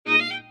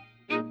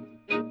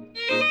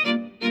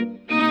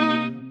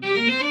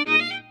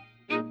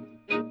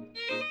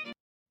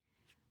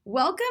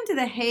Welcome to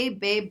the Hey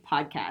Babe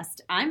podcast.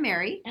 I'm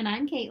Mary. And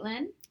I'm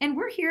Caitlin. And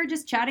we're here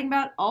just chatting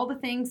about all the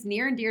things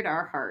near and dear to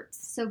our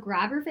hearts. So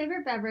grab your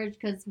favorite beverage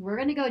because we're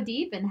going to go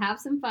deep and have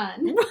some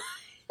fun.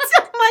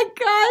 Oh my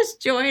gosh,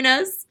 join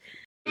us.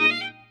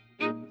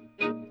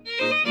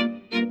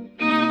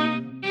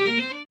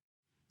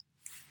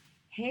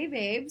 Hey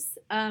babes,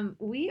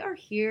 we are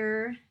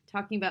here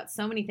talking about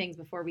so many things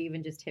before we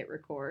even just hit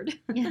record.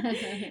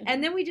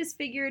 And then we just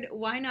figured,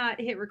 why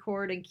not hit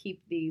record and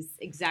keep these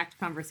exact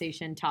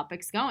conversation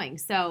topics going?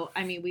 So,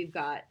 I mean, we've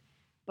got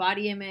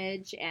body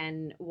image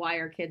and why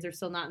our kids are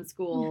still not in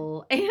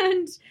school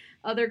and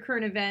other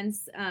current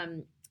events.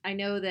 I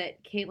know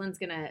that Caitlin's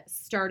going to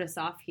start us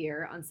off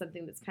here on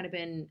something that's kind of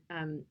been,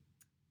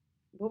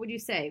 what would you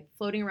say,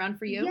 floating around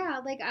for you?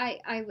 Yeah, like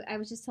I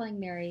was just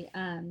telling Mary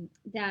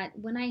that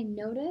when I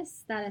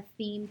notice that a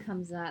theme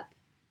comes up,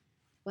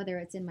 whether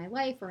it's in my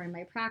life or in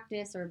my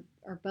practice or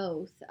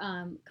both,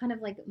 kind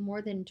of like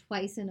more than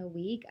twice in a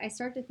week, I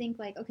start to think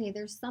like, okay,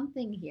 there's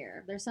something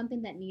here. There's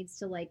something that needs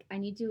to I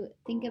need to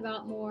think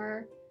about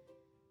more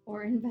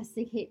or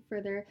investigate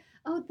further.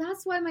 Oh,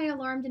 that's why my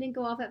alarm didn't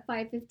go off at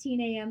 5:15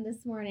 a.m.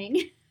 this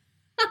morning.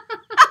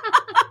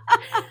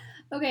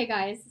 Okay,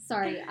 guys,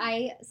 sorry.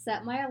 I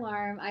set my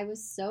alarm. I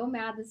was so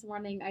mad this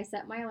morning. I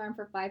set my alarm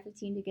for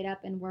 5:15 to get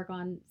up and work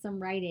on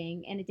some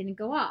writing, and it didn't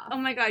go off. Oh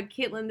my God,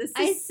 Caitlin, this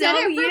I is set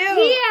so it for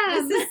you.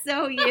 PM. This is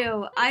so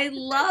you. I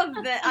love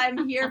that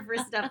I'm here for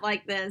stuff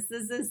like this.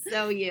 This is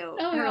so you.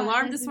 Oh Her God,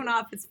 alarm just went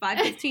off. It's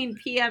 5:15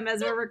 p.m.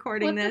 as we're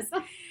recording this.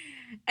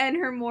 And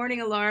her morning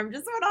alarm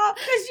just went off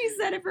because she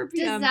set it for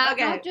PM. Does that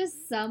okay. not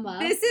just sum up?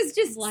 This is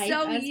just life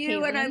so as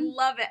you, and I Caitlin?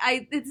 love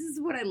it. This is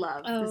what I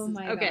love. Oh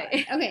my God.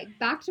 Okay,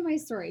 back to my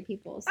story,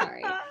 people.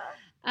 Sorry.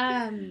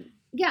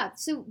 Yeah,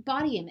 so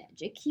body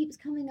image. It keeps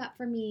coming up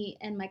for me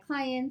and my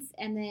clients,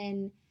 and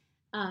then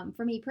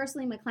for me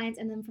personally, my clients,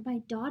 and then for my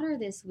daughter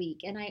this week.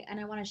 And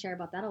I want to share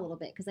about that a little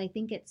bit because I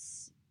think it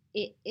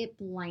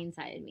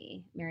blindsided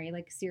me, Mary.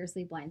 Like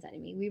seriously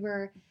blindsided me. We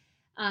were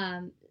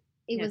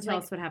Tell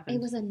us what happened.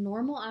 It was a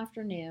normal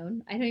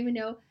afternoon. I don't even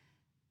know.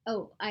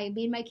 Oh, I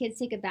made my kids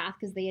take a bath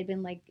because they had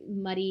been like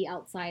muddy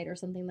outside or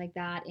something like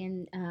that.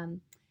 And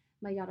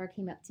my daughter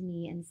came up to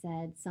me and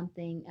said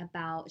something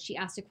about, she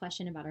asked a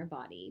question about her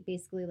body,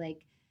 basically like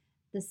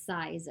the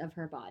size of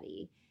her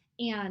body.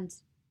 And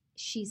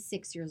she's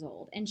 6 years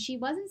old. And she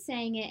wasn't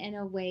saying it in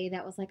a way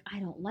that was like, I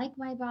don't like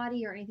my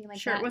body or anything like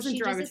Sure, that. it wasn't she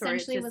derogatory. just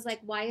essentially was like,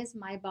 why is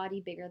my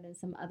body bigger than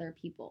some other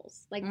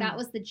people's? Like that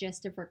was the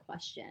gist of her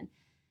question.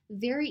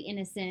 Very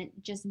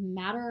innocent, just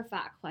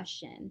matter-of-fact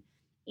question.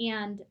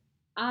 And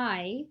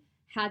I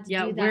had to do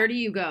that. Yeah, where do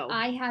you go?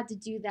 I had to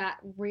do that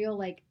real,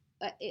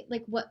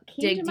 what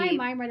came to my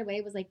mind right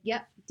away was like,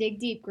 yep, dig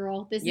deep,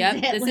 girl. This is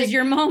it. This is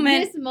your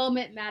moment. This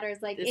moment matters.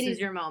 Like, this it is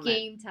your moment.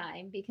 Game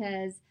time.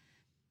 Because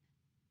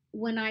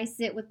when I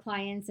sit with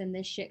clients and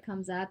this shit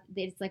comes up,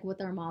 it's like what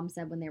their mom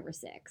said when they were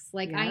 6.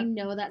 Like, I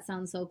know that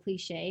sounds so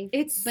cliche. But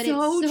it's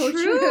so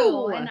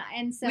true.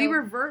 And so we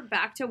revert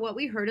back to what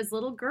we heard as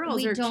little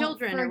girls or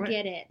children. We don't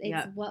forget it.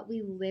 It's what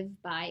we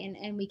live by,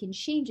 and we can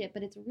change it,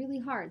 but it's really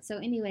hard. So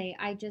anyway,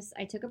 I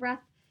took a breath.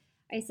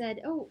 I said,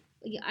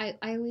 I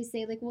always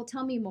say, like, well,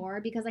 tell me more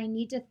because I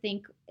need to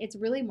think. It's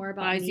really more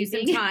about buys me you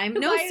some time.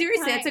 No,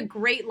 seriously, that's a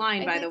great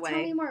line, by the way.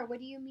 Tell me more. What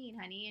do you mean,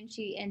 honey?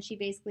 And she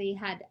basically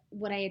had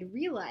what I had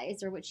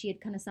realized, or what she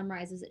had kind of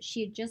summarized, is that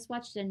she had just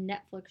watched a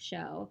Netflix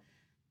show.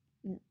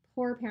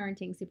 Poor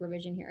parenting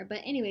supervision here, but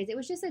anyways, it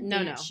was just a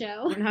dance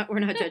show. We're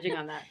not judging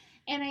on that.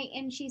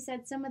 And she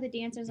said some of the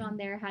dancers on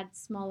there had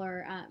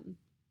smaller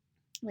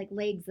like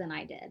legs than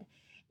I did.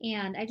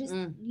 And I just,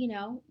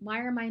 why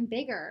are mine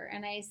bigger?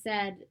 And I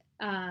said,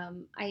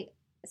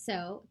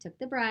 so took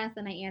the breath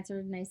and I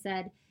answered and I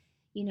said,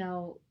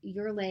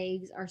 your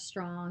legs are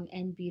strong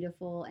and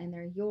beautiful and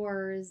they're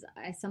yours.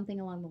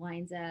 Something along the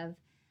lines of,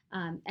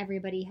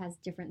 everybody has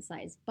different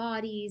sized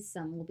bodies.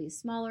 Some will be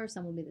smaller,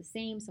 some will be the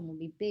same, some will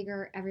be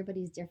bigger.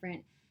 Everybody's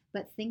different.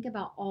 But think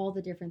about all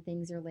the different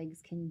things your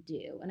legs can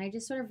do. And I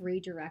just sort of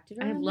redirected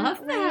her. I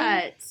love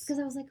that. Because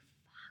I was like,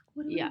 fuck,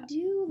 what do I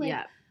do? Like,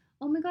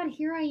 oh my God,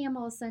 here I am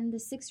all of a sudden,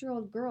 this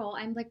 6-year-old girl.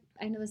 I'm like,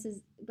 I know this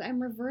is, but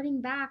I'm reverting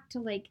back to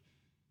like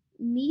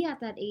me at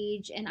that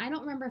age. And I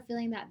don't remember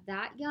feeling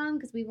that young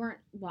because we weren't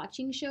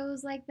watching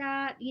shows like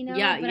that,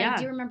 But I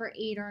do remember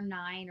 8 or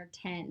 9 or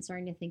 10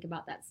 starting to think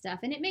about that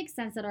stuff. And it makes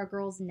sense that our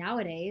girls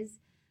nowadays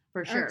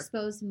for sure are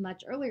exposed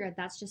much earlier.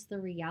 That's just the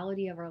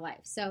reality of our life.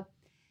 So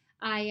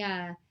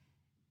I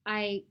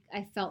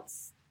felt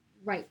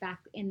right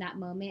back in that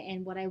moment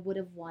and what I would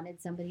have wanted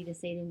somebody to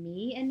say to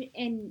me.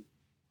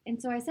 And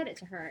so I said it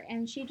to her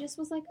and she just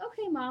was like,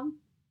 okay, Mom.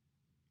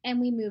 And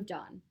we moved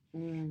on.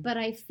 But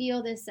I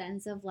feel this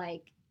sense of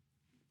like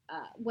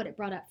what it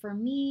brought up for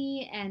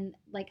me and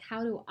like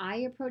how do I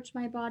approach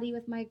my body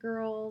with my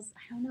girls?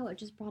 I don't know. It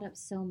just brought up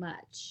so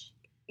much.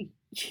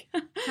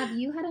 Have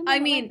you had a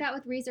moment like that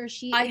with Reese? Or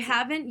I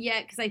haven't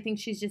yet because I think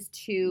she's just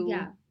too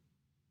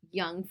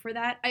young for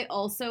that. I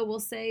also will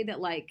say that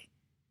like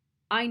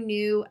I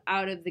knew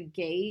out of the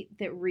gate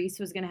that Reese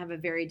was going to have a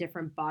very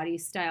different body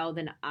style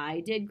than I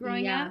did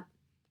growing up.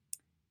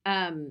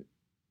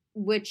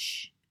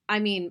 Which, I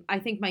mean, I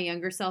think my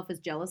younger self is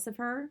jealous of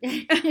her.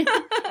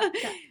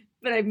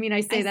 But I mean,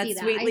 I say that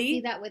sweetly. I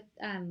see that with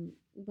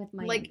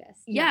my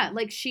youngest. Yeah,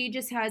 like she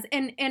just has,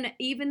 and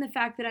even the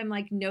fact that I'm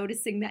like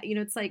noticing that, you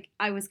know, it's like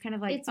I was kind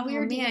of like, it's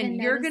weird man,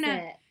 you're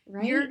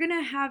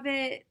gonna have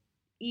it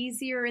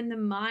easier in the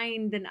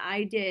mind than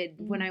I did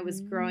when I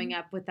was growing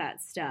up with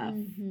that stuff.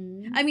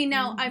 I mean,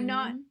 now I'm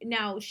not.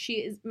 Now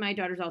my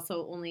daughter's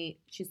also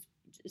she's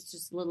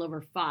just a little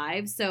over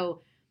 5,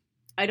 so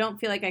I don't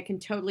feel like I can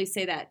totally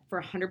say that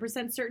for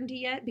 100% certainty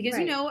yet, because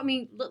you know, I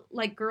mean,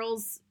 like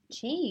girls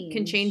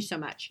can change so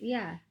much.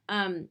 Yeah.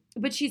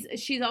 But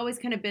she's always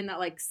kind of been that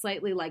like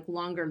slightly like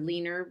longer,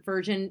 leaner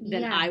version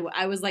than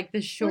I was like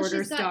the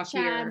shorter, she's got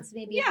stockier. Chad's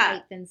maybe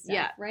height and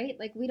stuff, right?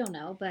 Like we don't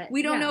know, but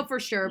we don't know for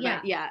sure.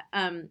 But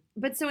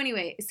but so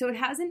anyway, so it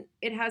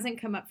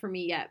hasn't come up for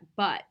me yet,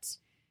 but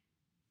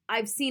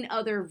I've seen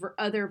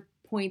other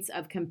points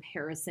of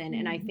comparison,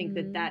 and I think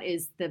that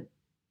is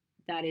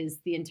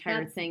the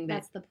entire thing.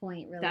 That's the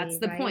point, really. That's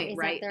the point,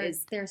 right?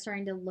 They're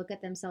starting to look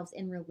at themselves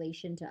in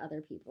relation to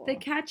other people. The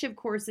catch, of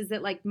course, is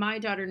that like my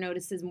daughter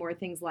notices more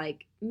things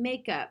like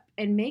makeup.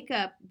 And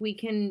makeup, we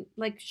can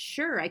like,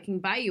 sure, I can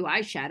buy you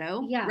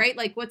eyeshadow, right?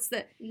 Like,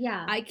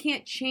 I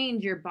can't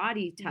change your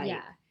body type.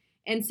 Yeah.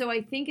 And so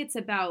I think it's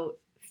about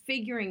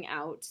figuring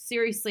out,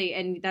 seriously,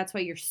 and that's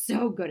why you're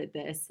so good at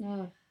this.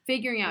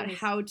 Figuring out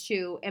how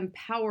to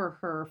empower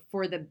her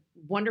for the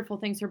wonderful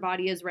things her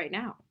body is right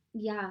now.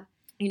 Yeah.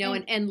 You know,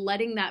 and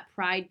letting that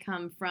pride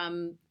come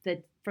from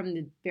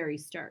the very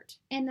start.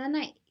 And then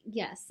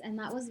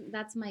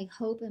that's my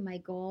hope and my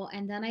goal.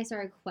 And then I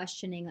started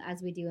questioning,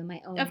 as we do in my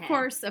own head.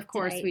 Of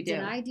course we do.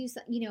 Did I do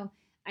something? You know,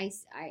 I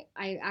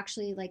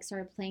actually like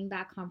started playing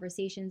back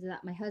conversations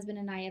that my husband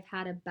and I have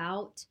had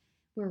about.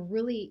 We're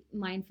really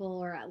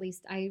mindful, or at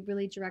least I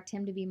really direct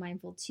him to be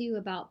mindful too,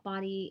 about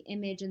body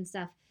image and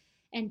stuff.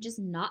 And just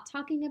not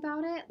talking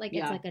about it, like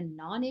it's like a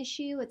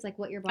non-issue. It's like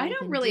what your body. I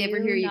don't really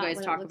ever hear you guys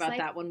talk about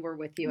that when we're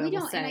with you. We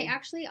don't, and I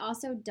actually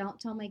also don't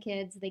tell my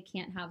kids they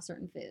can't have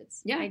certain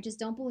foods. Yeah, I just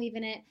don't believe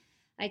in it.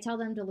 I tell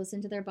them to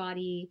listen to their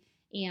body,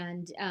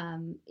 and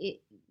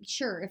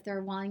if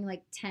they're wanting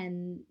like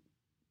 10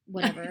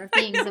 whatever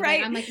things,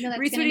 right? I'm like, no,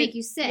 that's gonna make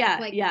you sick.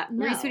 No.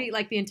 Reese would eat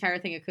like the entire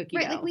thing of cookie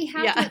dough. Like we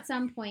have to at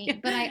some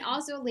point. But I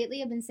also lately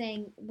have been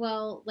saying,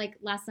 well, like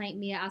last night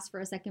Mia asked for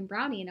a second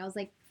brownie, and I was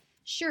like,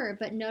 sure,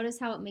 but notice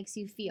how it makes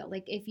you feel.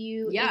 Like if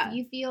you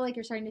feel like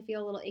you're starting to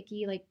feel a little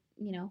icky, like,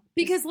 you know,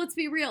 because let's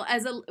be real,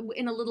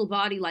 in a little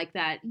body like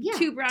that,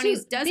 2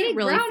 brownies doesn't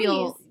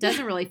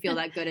really feel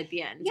that good at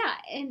the end. Yeah,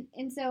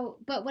 and so,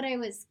 but what I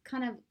was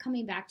kind of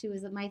coming back to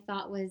is that my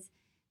thought was,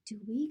 do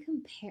we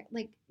compare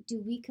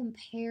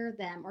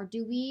them, or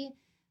do we?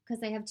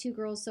 Because I have 2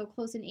 girls so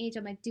close in age,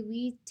 I'm like, do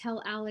we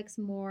tell Alex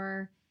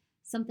more?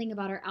 Something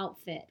about her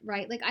outfit,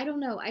 right? Like, I don't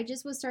know. I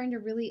just was starting to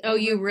really. Oh,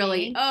 you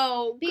really?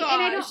 Oh,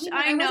 gosh.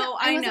 I know.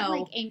 I wasn't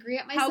like angry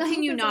at myself. How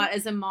can you not,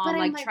 as a mom,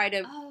 like try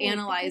to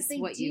analyze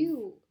what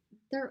you?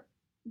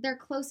 They're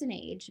close in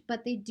age,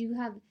 but they do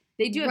have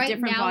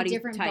different body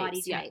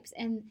types,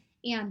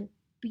 and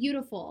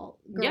beautiful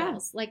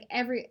girls. Like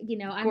every, you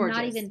know, I'm gorgeous.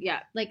 Not even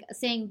like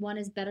saying one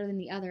is better than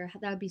the other.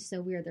 That would be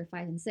so weird. They're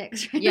 5 and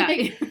 6. Right?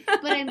 Yeah.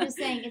 But I'm just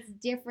saying it's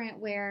different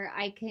where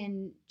I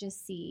can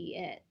just see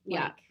it.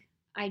 Like,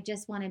 I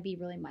just want to be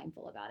really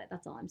mindful about it.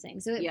 That's all I'm saying.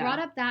 So it brought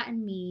up that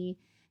in me.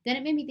 Then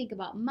it made me think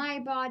about my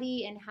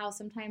body and how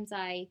sometimes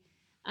I,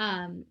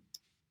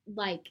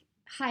 like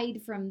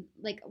hide from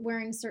like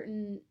wearing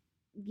certain,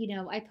 you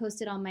know, I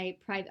posted on my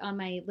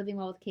Living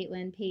Well with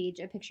Caitlin page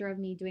a picture of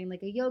me doing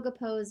like a yoga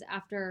pose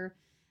after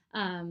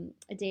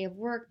a day of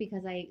work,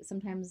 because I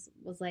sometimes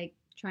was like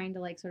trying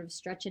to like sort of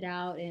stretch it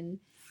out and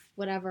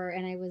whatever.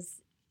 And I was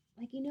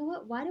like, you know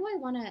what? Why do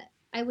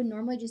I would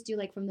normally just do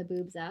like from the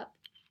boobs up.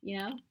 You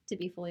know, to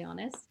be fully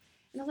honest.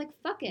 And I was like,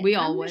 fuck it. We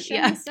all would.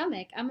 Show my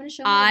stomach. I'm going to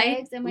show my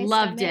legs and my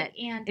loved stomach.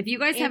 It. And if you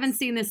guys haven't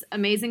seen this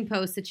amazing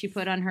post that she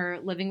put on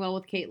her Living Well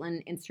with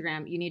Caitlin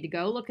Instagram, you need to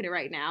go look at it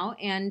right now.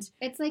 And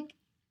it's like,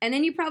 and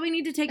then you probably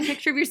need to take a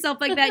picture of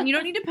yourself like that. And you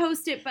don't need to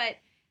post it,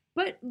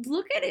 but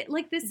look at it.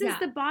 Like, this is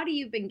the body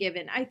you've been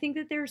given. I think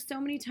that there are so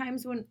many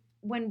times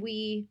when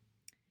we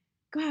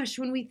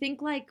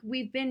think like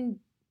we've been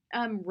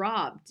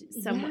robbed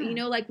somewhere, you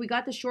know, like we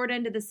got the short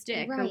end of the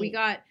stick,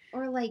 right.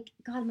 or like,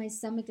 God, my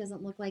stomach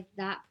doesn't look like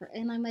that.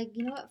 And I'm like,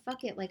 you know what?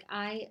 Fuck it. Like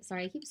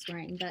sorry, I keep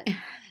swearing, but,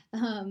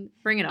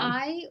 bring it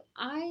on.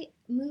 I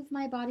move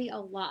my body a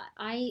lot.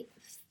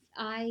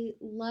 I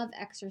love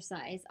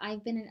exercise.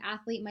 I've been an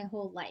athlete my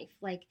whole life.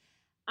 Like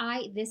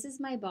this is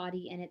my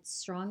body and it's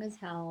strong as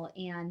hell.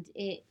 And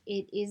it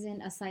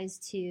isn't a size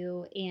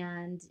 2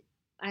 and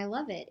I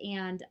love it.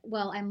 And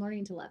well, I'm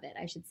learning to love it,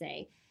 I should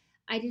say.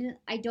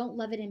 I don't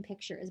love it in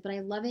pictures, but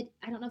I love it.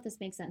 I don't know if this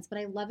makes sense, but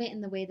I love it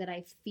in the way that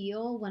I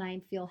feel when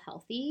I feel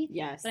healthy.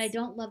 Yes. But I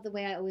don't love the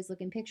way I always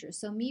look in pictures.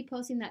 So me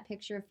posting that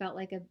picture felt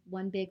like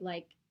one big,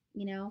 like,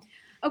 you know.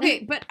 Okay,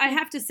 but I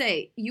have to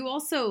say, you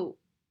also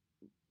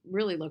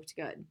really looked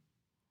good.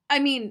 I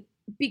mean,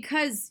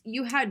 because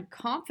you had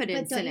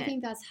confidence but in it. Don't you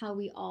think that's how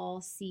we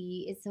all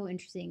see? It's so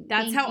interesting.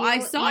 That's how I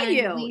saw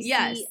you. We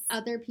yes. see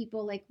other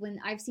people, like when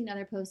I've seen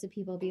other posts of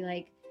people be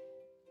like,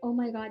 oh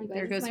my God, you guys.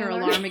 There goes her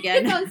alarm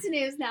again. It's on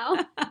snooze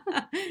now.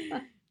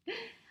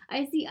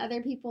 I see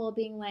other people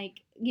being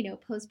like,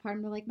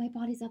 postpartum, they're like, my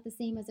body's not the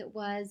same as it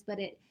was, but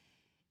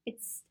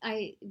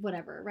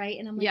whatever, right?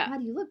 And I'm like,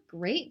 God, you look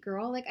great,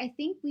 girl. Like, I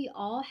think we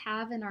all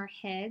have in our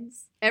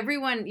heads.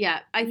 Everyone,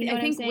 I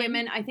think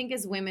women, I think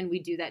as women, we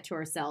do that to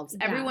ourselves.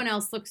 Yeah. Everyone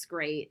else looks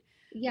great.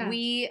 Yeah.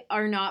 We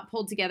are not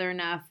pulled together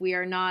enough. We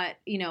are not,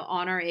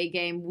 on our A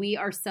game. We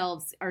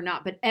ourselves are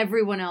not, but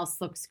everyone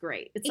else looks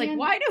great. It's like,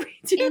 why do we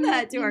do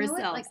that to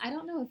ourselves? Like, I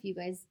don't know if you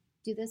guys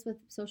do this with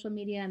social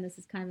media, and this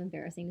is kind of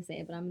embarrassing to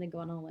say, but I'm going to go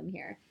on a limb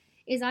here.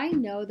 Is I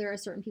know there are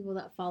certain people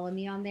that follow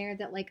me on there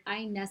that, like,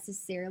 I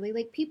necessarily,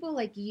 like, people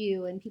like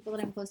you and people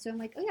that I'm close to, I'm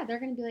like, oh yeah, they're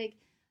going to be like,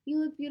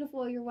 you look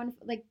beautiful, you're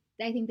wonderful. Like,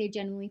 I think they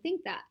genuinely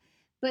think that.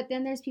 But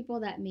then there's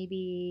people that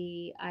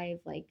maybe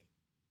I've, like,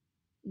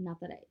 not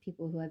that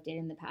people who I've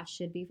dated in the past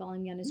should be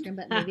following me on Instagram,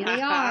 but maybe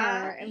they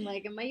are. And,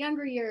 like, in my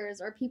younger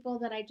years, or people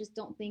that I just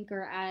don't think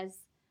are as,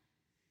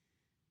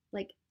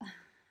 like,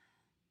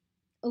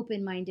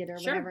 open-minded or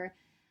whatever.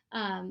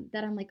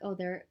 That I'm like, oh,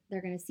 they're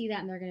going to see that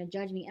and they're going to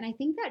judge me. And I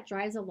think that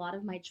drives a lot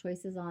of my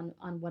choices on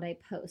what I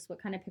post,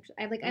 what kind of picture.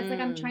 I feel like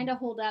I'm trying to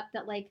hold up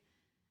that, like,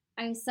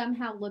 I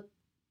somehow look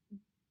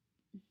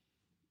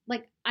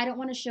like I don't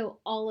want to show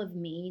all of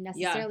me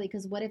necessarily,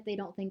 because what if they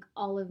don't think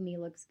all of me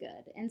looks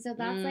good? And so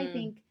that's, I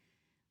think,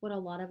 what a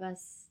lot of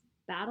us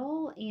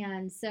battle.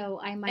 And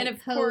so I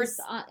might post,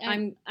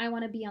 I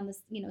want to be on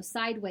this,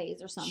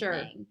 sideways or something.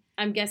 Sure.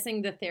 I'm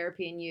guessing the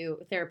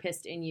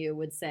therapist in you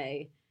would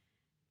say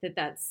that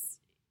that's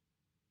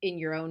in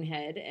your own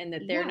head, and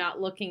that they're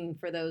not looking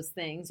for those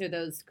things or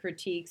those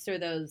critiques or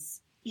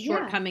those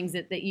shortcomings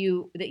that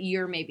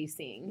you're maybe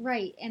seeing.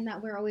 Right. And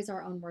that we're always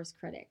our own worst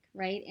critic.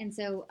 Right. And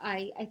so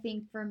I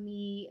think for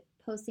me,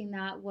 posting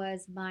that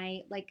was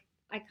my, like,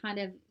 I kind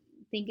of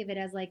think of it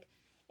as like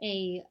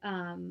a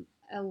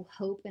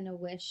hope and a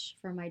wish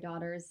for my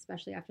daughters,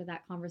 especially after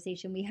that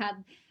conversation we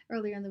had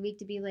earlier in the week,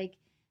 to be like,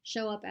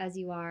 show up as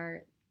you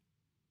are.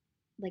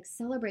 Like,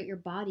 celebrate your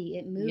body.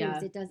 It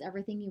moves. It does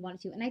everything you want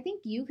it to. And I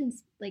think you can,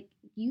 like,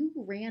 you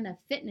ran a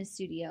fitness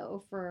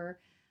studio for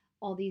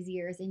all these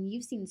years, and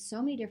you've seen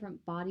so many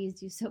different bodies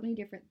do so many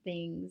different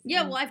things.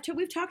 Yeah, well,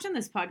 we've talked on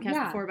this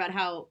podcast before about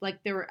how, like,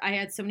 I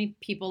had so many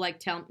people,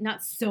 like,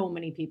 not so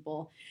many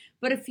people,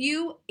 but a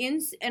few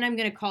and I'm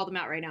going to call them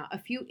out right now, a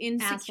few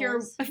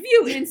insecure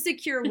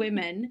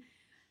women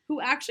who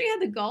actually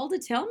had the gall to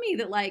tell me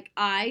that, like,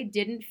 I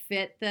didn't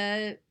fit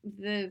the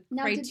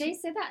Now, did they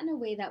say that in a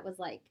way that was,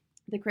 like,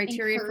 the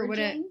criteria for what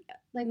it...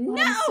 Like, well,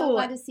 I'm so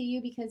glad to see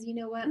you because you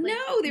know what? Like,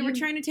 no, they were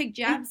trying to take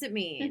jabs at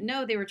me.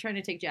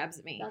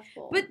 That's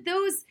cool. But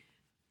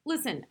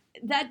listen,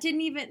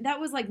 that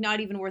was, like, not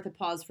even worth a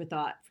pause for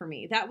thought for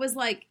me. That was,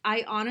 like,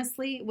 I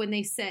honestly, when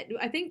they said,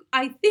 I think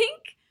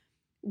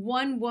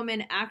one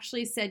woman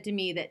actually said to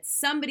me that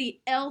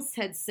somebody else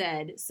had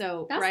said,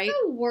 so, that's right?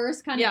 the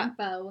worst kind of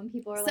info when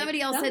people are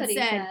somebody like, else had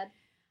said.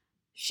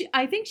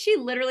 I think she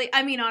literally,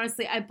 I mean,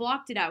 honestly, I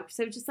blocked it out.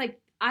 So it was just like,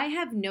 I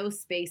have no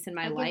space in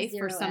my life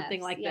for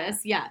something like this.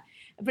 Yeah.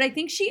 But I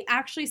think she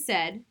actually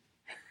said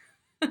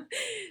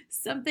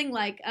something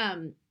like,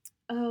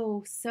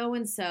 oh,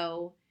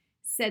 so-and-so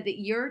said that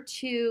you're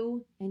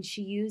too, and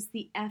she used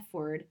the F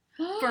word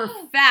for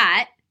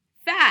fat,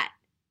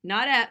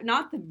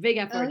 not the big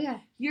F word. Oh, yeah.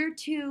 You're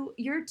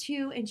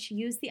too, and she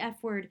used the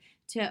F word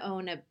to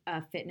own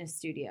a fitness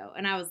studio.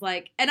 And I was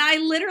like, and I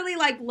literally,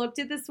 like, looked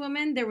at this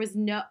woman. There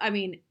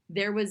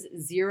was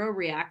zero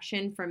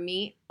reaction from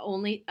me,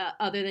 only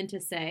other than to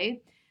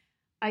say,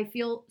 I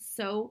feel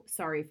so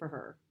sorry for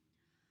her.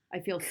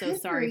 I feel so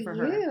sorry for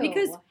her.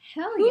 Because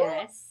who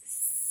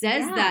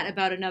says that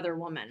about another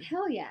woman?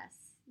 Hell yes.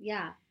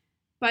 Yeah.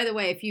 By the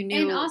way, if you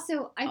knew... And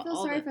also, I feel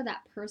sorry for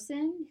that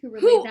person who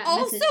relayed that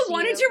message to you. Who also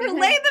wanted to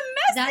relay the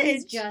message. That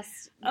is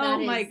just... Oh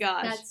my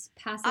gosh. That's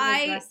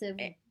passive-aggressive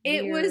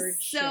It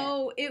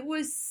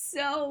was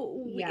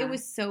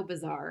so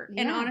bizarre.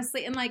 Yeah. And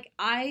honestly, and, like,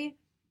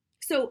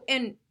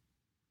 and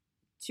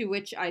to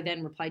which I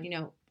then replied,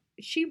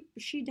 she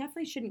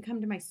definitely shouldn't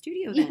come to my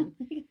studio then.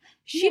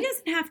 She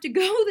doesn't have to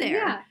go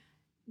there. Yeah.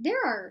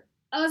 There are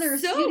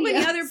many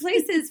other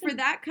places for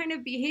that kind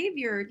of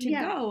behavior to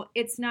go.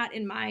 It's not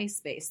in my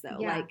space, though.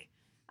 Yeah. Like,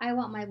 I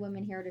want my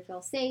women here to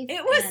feel safe.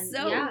 It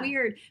was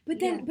weird. But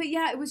then,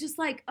 it was just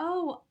like,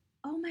 oh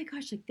my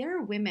gosh, like, there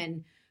are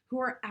women who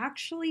are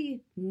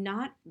actually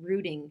not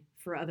rooting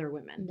for other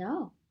women.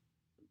 No.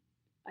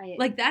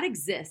 Like, that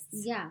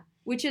exists. Yeah.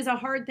 Which is a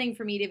hard thing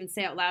for me to even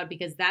say out loud,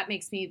 because that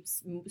makes me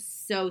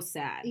so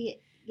sad.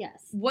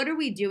 Yes. What are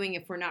we doing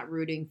if we're not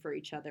rooting for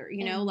each other?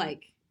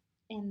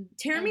 And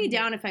tear me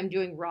down if I'm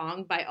doing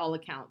wrong. By all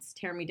accounts,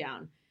 tear me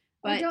down.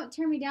 But don't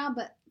tear me down,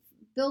 but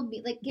build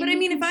me. Like, but I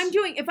mean,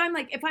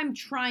 if I'm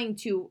trying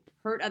to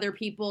hurt other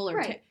people,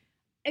 or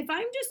if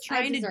I'm just I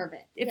trying to deserve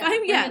it. if Yeah, I'm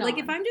bring it like on.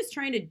 if I'm just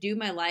trying to do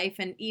my life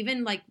and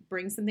even like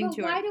bring something But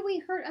to why our do we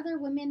hurt other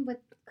women with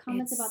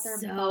comments It's about their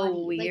so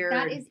body? weird.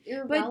 Like, that is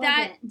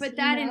irrelevant. But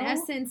that you in know?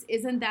 essence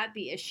isn't that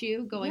the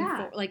issue going Yeah.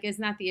 forward? Like,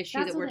 isn't that the issue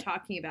That's that we're what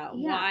talking about?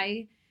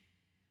 yeah.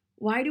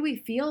 Why do we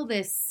feel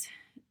this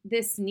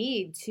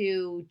need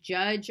to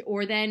judge,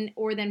 or then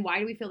why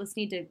do we feel this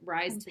need to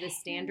rise to this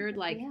standard?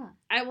 Like, yeah.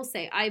 I will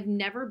say I've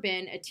never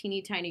been a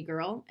teeny tiny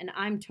girl, and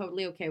I'm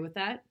totally okay with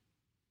that.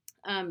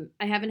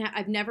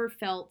 I've never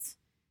felt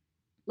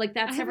like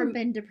I haven't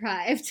been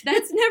deprived.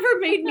 That's never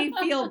made me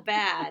feel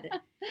bad.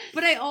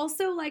 But I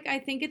also I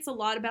think it's a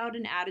lot about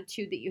an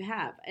attitude that you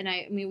have. And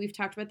I mean, we've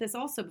talked about this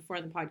also before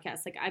on the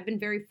podcast. Like, I've been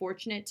very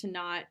fortunate to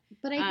not.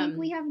 But I think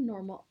we have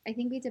I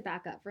think we need to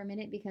back up for a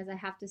minute, because I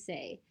have to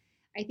say,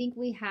 I think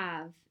we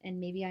have, and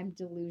maybe I'm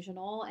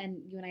delusional,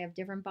 and you and I have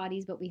different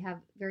bodies, but we have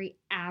very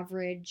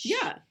average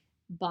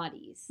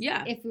bodies.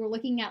 Yeah. If we were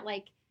looking at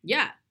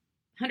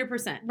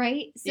 100%.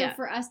 Right? So Yeah.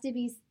 for us to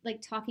be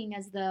talking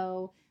as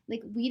though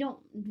we don't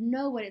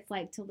know what it's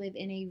like to live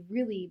in a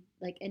really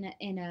in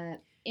a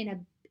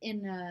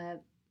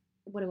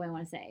what do I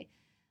want to say?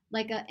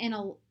 In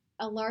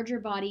a larger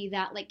body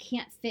that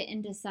can't fit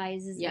into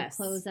sizes Yes. of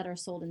clothes that are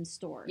sold in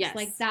stores.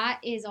 Yes. That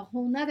is a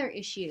whole nother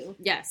issue.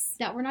 Yes.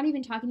 That we're not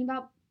even talking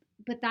about,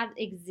 but that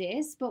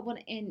exists. But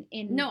what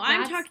No,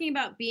 I'm talking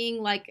about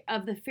being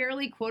of the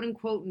fairly quote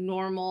unquote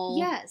normal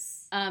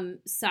yes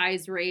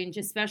size range,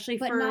 especially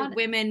But for not-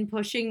 women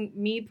pushing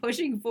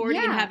 40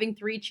 and Yeah. having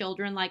 3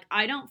 children.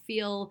 I don't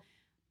feel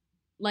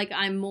like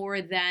I'm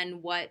more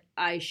than what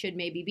I should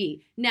maybe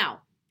be.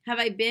 Now, have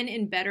I been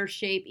in better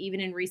shape even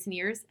in recent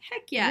years?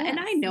 Heck yeah. And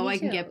I Yes, know me I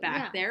can too. get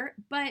back Yeah. there,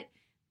 but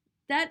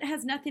that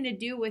has nothing to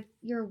do with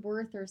your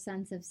worth or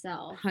sense of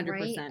self.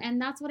 100%. Right?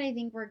 And that's what I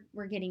think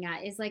we're getting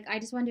at is I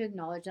just want to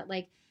acknowledge that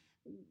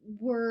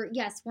we're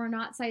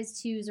not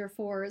size 2s or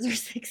 4s or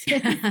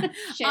 6s.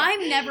 Shit.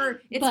 I'm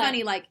never, it's But-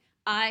 funny,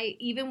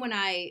 even when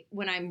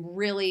I'm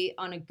really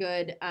on a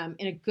good,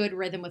 in a good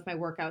rhythm with my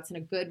workouts and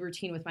a good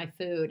routine with my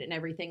food and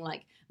everything,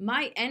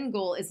 my end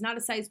goal is not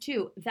a size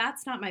 2.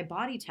 That's not my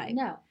body type.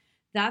 No.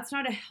 That's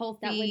not a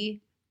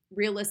healthy,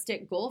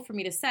 realistic goal for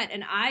me to set.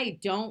 And I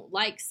don't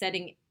like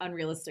setting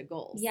unrealistic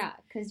goals. Yeah,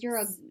 because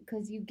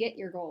you get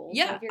your goals.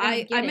 Yeah, So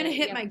I'm going to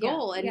hit my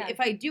goal. And yeah. if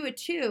I do it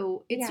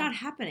too, it's Yeah. not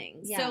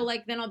happening. Yeah. So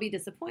then I'll be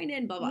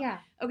disappointed, blah, blah. Yeah.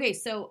 Okay,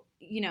 so,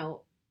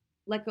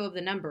 let go of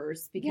the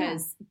numbers,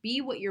 because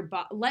be what your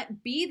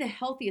be the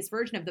healthiest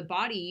version of the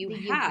body you that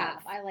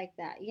have. I like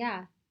that.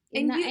 Yeah.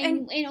 And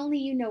And only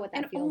you know what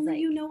that feels only like.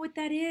 you know what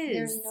that is.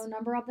 There's no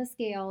number on the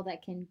scale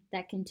that can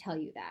tell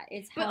you that.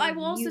 It's how But I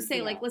will also you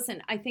say, feel.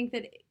 listen, I think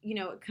that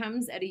it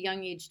comes at a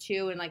young age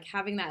too, and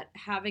having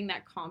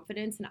that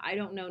confidence. And I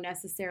don't know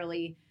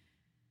necessarily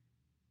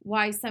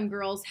why some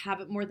girls have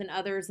it more than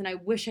others, and I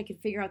wish I could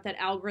figure out that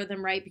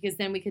algorithm right, because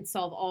then we could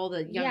solve all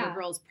the younger Yeah.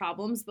 girls'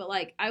 problems. But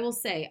I will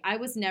say, I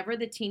was never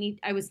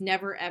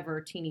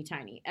ever teeny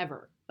tiny,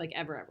 ever,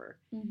 ever.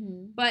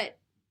 Mm-hmm. But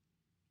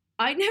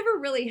I never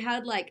really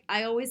had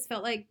I always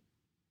felt like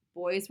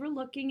boys were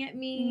looking at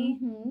me.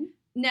 Mm-hmm.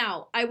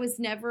 Now, I was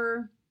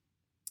never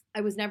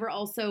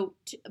also,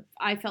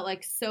 I felt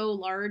so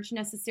large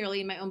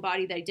necessarily in my own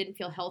body that I didn't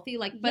feel healthy.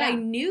 But I Yeah.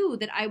 knew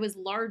that I was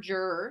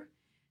larger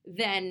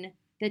than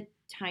the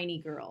tiny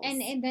girls.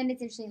 And then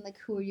it's interesting,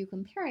 who are you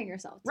comparing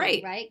yourself to,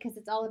 Right. right? Because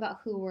it's all about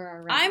who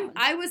we're around.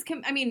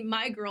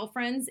 My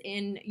girlfriends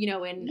in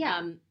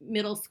Yeah.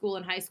 middle school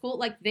and high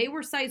school, they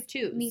were size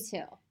 2s. Me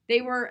too.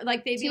 They were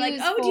they'd be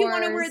 2s, oh, do you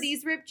want to 4s. wear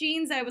these ripped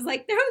jeans? I was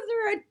like, those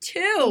are a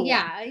 2.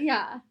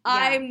 Yeah.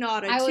 I'm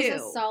not a 2. I was a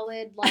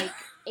solid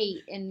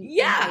 8 in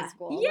Yeah, high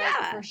school.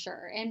 yeah. For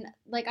sure. And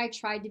I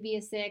tried to be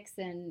a 6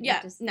 and Yeah,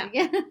 it just no.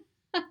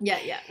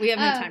 Yeah. We have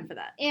no time for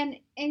that. And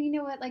you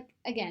know what,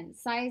 again,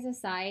 size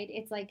aside,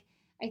 it's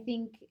I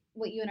think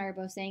what you and I are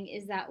both saying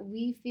is that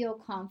we feel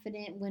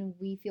confident when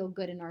we feel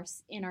good in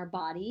our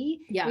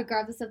body, Yeah.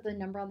 regardless of the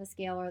number on the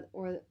scale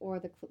or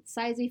the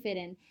size we fit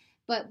in.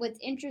 But what's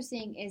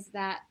interesting is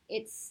that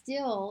it's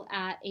still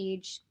at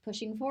age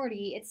pushing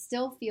 40, it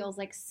still feels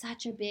like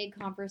such a big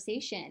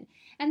conversation.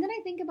 And then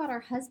I think about our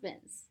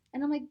husbands,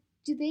 and I'm like,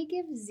 do they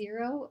give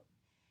zero?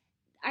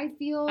 I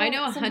feel I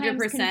know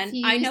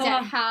 100%. I know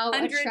at how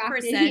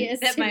attracted he 100% is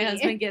that to my me.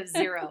 husband gives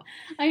 0.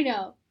 I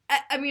know.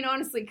 I mean,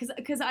 honestly,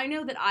 because I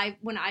know that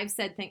when I've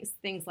said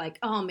things like,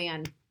 oh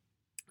man,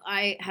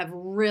 I have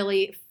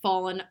really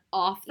fallen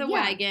off the Yeah.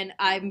 wagon.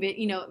 I'm,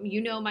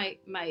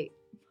 my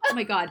oh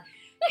my God,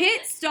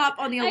 hit stop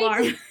on the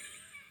alarm.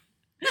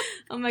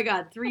 Oh my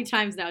God, 3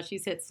 times now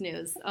she's hit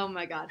snooze. Oh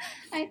my God.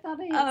 I thought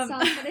I had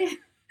somebody.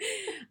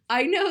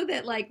 I know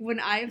that when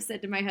I've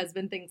said to my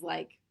husband things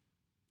like,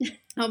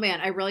 oh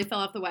man, I really fell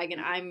off the wagon.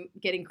 I'm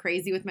getting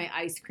crazy with my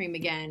ice cream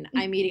again.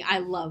 I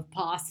love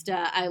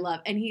pasta.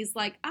 And he's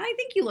like, I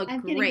think you look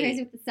I'm great. getting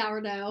crazy with the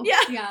sourdough.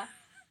 Yeah.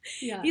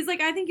 Yeah. He's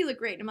like, I think you look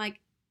great. And I'm like,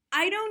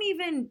 I don't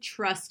even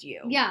trust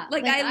you. Yeah.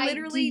 I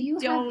literally do you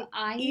don't have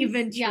eyes?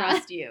 even Yeah.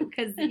 trust you,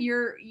 because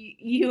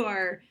you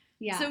are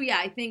Yeah. So yeah,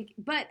 I think,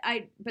 but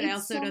I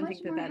also don't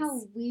think that it's that's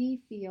how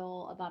we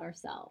feel about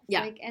ourselves.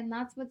 Yeah. Like, and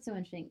that's what's so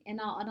interesting. And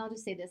I'll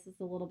just say this is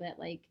a little bit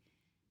like,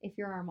 if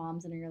you're our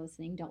moms and you're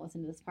listening, don't listen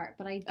to this part.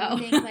 But I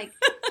do think like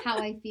how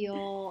I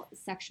feel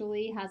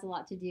sexually has a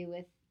lot to do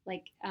with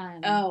like,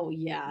 oh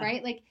yeah,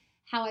 right, like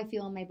how I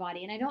feel in my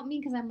body. And I don't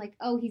mean because I'm like,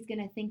 oh, he's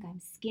gonna think I'm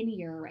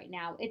skinnier right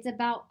now. It's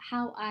about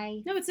how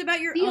I No, it's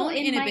about your feel own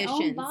in my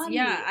inhibitions. own body.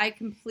 Yeah, I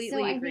completely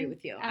So I agree think,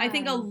 with you. I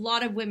think a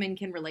lot of women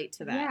can relate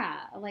to that.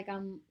 Yeah, like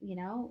you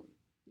know,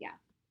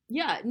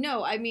 Yeah,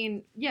 no, I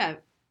mean, yeah,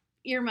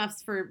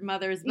 earmuffs for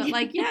mothers, but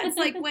like, yeah, it's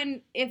like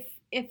when if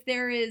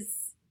there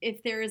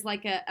is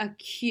like a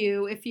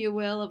cue, if you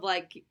will, of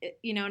like,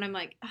 you know, and I'm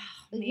like, oh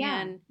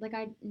man, yeah, like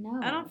I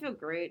don't feel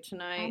great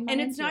tonight, I'm not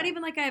and it's into not it.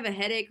 even like I have a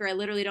headache or I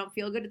literally don't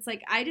feel good. It's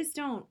like I just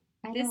don't.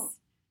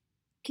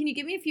 Can you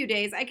give me a few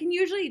days? I can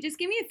usually just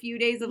give me a few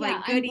days of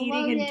like good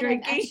eating and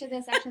drinking. I'm extra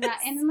this, extra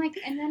that, and then like,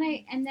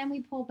 and then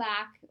we pull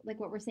back like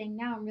what we're saying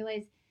now and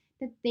realize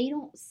that they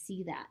don't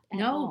see that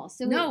at all.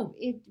 So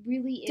it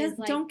really is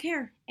like don't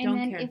care. And don't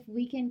then care. if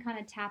we can kind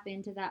of tap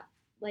into that,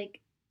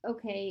 like,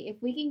 okay,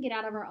 if we can get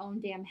out of our own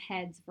damn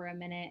heads for a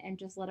minute and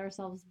just let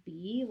ourselves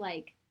be,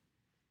 like,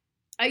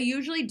 I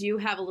usually do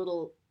have a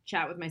little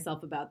chat with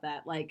myself about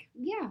that. Like,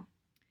 yeah,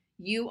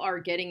 you are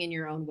getting in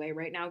your own way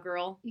right now,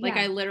 girl. Yeah. Like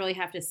I literally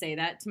have to say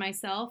that to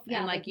myself. Yeah,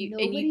 and like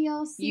nobody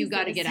else sees you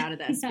got to this. get out of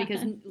this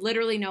because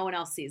literally no one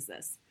else sees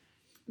this.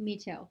 Me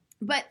too.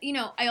 But, you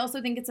know, I also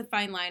think it's a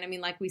fine line. I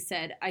mean, like we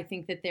said, I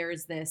think that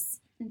there's this.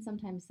 And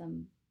sometimes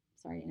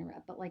sorry to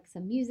interrupt, but like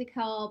some music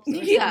helps.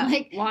 Or Yeah. some,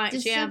 like Wine,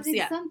 just jams,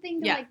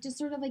 something to like just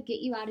sort of like get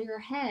you out of your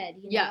head,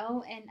 you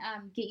know,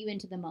 and get you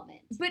into the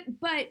moment.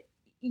 But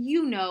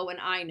you know,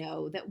 and I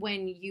know that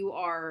when you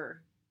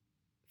are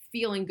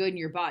feeling good in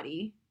your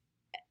body,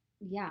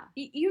 yeah,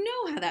 you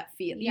know how that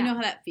feels. Yeah. You know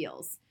how that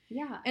feels.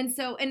 Yeah. And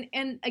so,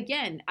 and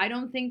again, I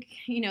don't think,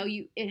 you know,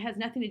 it has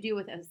nothing to do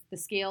with the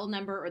scale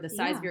number or the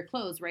size of your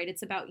clothes, right?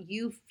 It's about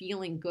you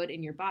feeling good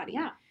in your body.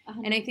 Yeah.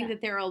 100%. And I think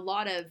that there are a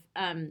lot of,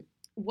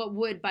 what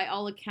would, by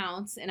all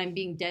accounts, and I'm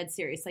being dead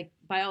serious, like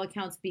by all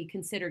accounts be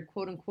considered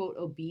quote unquote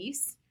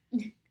obese.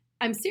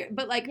 I'm serious,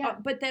 but like,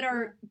 but that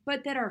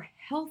are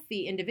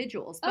healthy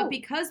individuals. But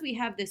because we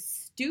have this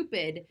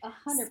stupid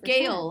 100%.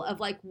 scale of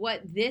like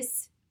what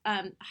this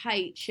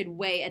height should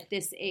weigh at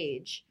this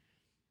age,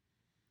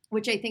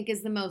 which I think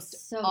is the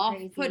most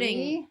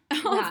off-putting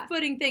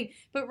thing.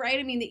 But right,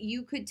 I mean that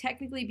you could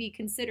technically be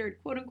considered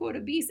quote unquote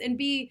obese and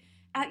be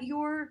at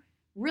your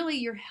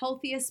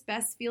healthiest,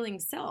 best feeling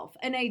self.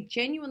 And I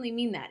genuinely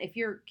mean that. If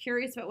you're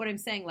curious about what I'm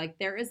saying, like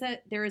there is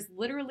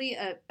literally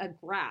a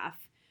graph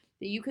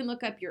that you can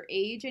look up your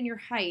age and your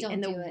height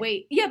and the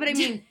weight. Yeah, but I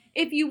mean,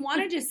 if you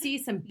want to just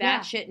see some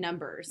batshit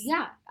numbers,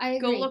 I agree.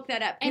 go look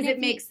that up because it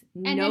makes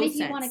no sense. And then if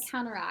you want to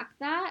counteract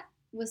that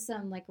with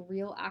some like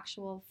real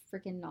actual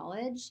freaking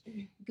knowledge,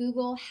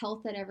 Google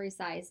health at every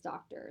size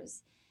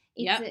doctors.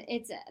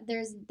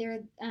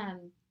 There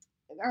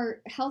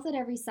are health at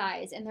every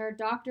size, and there are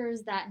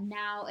doctors that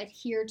now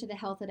adhere to the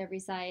health at every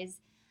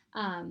size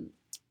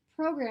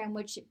program,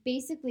 which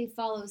basically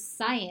follows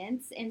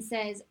science and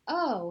says,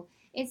 oh,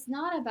 it's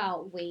not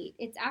about weight.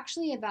 It's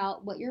actually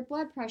about what your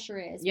blood pressure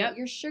is, what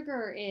your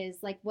sugar is,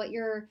 like what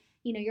your,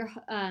 you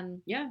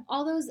know,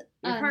 all those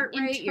heart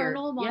rate,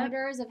 internal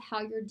monitors of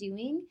how you're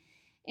doing.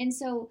 And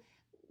so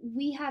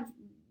we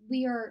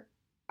are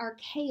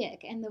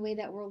archaic in the way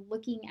that we're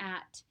looking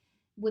at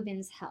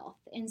women's health.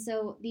 And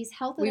so these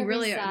health at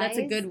every size, that's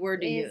a good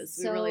word to use.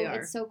 We really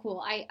are. It's so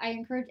cool. I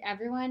encourage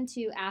everyone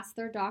to ask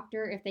their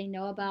doctor if they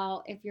know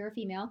about, if you're a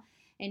female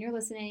and you're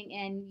listening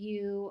and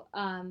you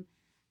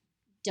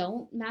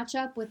don't match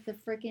up with the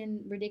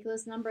freaking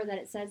ridiculous number that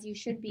it says you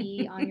should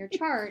be on your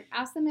chart,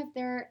 ask them if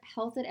they're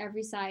health at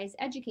every size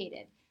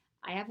educated.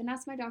 I haven't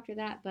asked my doctor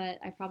that, but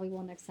I probably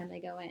will next time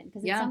they go in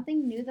because it's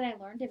something new that I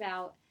learned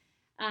about,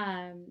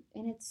 and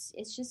it's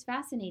just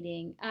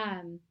fascinating.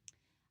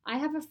 I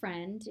have a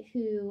friend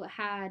who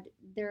had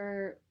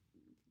their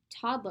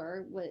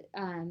toddler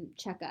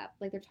checkup.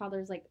 Like their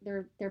toddler's like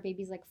their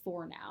baby's like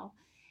 4 now,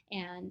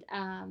 and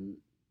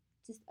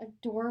just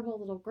adorable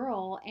little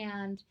girl.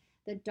 And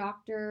the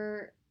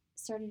doctor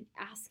started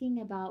asking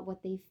about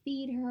what they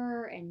feed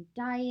her and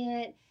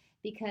diet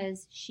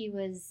because she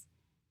was,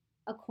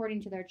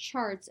 according to their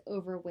charts,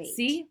 overweight.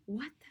 See?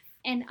 What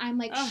the And I'm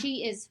like,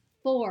 she is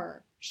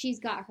 4. She's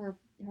got her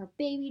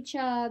baby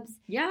chubs.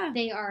 Yeah.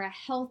 They are a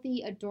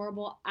healthy,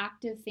 adorable,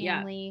 active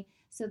family. Yeah.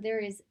 So there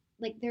is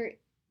like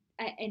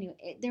anyway,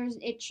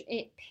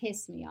 it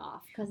pissed me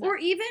off because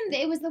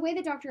it was the way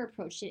the doctor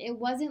approached it. It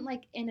wasn't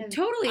like in a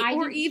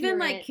or even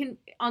like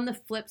on the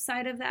flip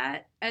side of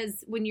that,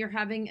 as when you're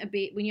having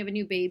when you have a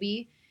new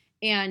baby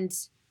and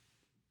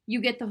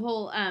you get the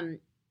whole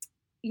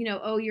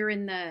you're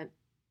in the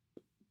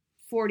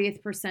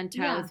 40th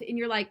percentile and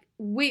you're like,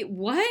 wait,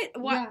 what?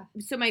 Yeah.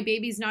 So my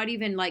baby's not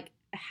even like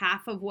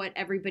half of what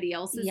everybody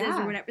else's is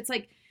or whatever. It's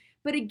like,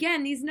 but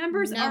again, these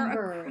numbers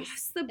are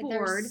across the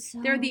board.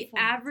 They're the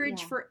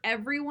average for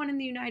everyone in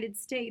the United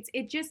States.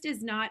 It just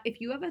is not. If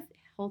you have a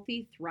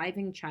healthy,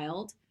 thriving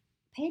child,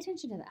 pay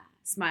attention to that.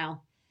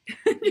 Smile.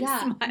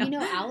 Yeah. Smile. You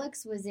know,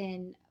 Alex was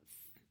in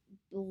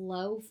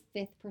low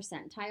 5th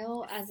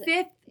percentile as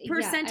Fifth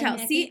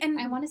percentile. See, and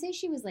I want to say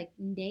she was like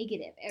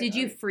negative. Did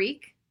you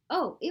freak?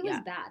 Oh, it was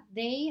bad.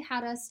 They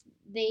had us.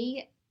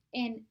 I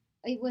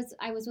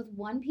was with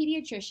one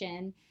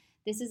pediatrician.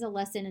 This is a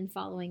lesson in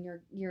following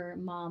your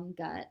mom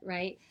gut,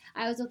 right?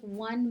 I was with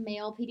one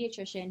male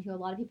pediatrician who a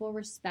lot of people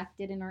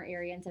respected in our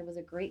area and said was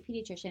a great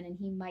pediatrician, and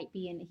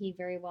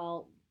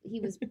he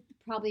was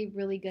probably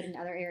really good in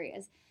other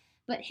areas.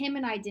 But him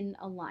and I didn't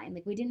align.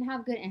 Like, we didn't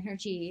have good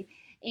energy,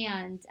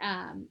 and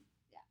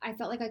I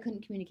felt like I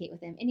couldn't communicate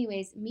with him.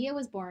 Anyways, Mia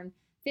was born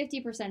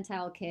 50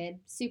 percentile kid,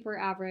 super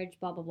average,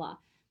 blah, blah, blah,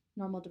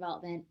 normal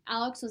development.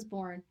 Alex was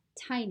born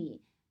tiny.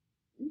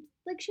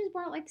 Like, she was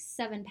born at like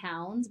 7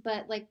 pounds,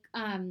 but like,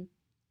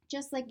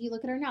 just like you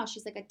look at her now,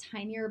 she's like a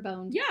tinier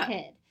boned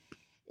kid.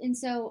 And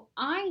so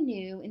I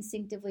knew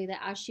instinctively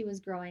that as she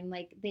was growing,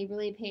 like, they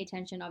really pay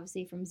attention,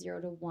 obviously, from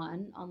 0 to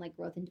 1 on like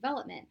growth and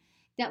development.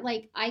 That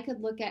like I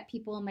could look at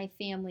people in my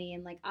family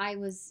and like I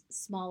was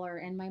smaller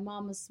and my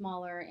mom was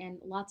smaller and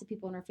lots of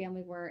people in our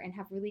family were and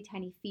have really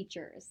tiny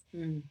features.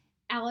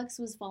 Alex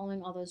was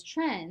following all those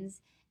trends,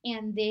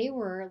 and they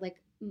were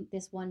like,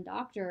 this one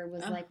doctor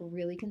was like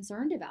really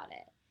concerned about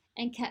it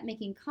and kept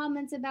making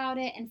comments about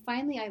it. And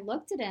finally I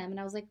looked at him and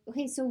I was like,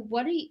 okay, so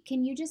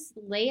can you just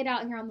lay it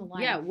out here on the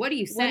line? Yeah, what are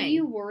you saying? What are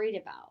you worried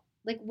about?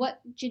 Like, what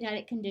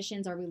genetic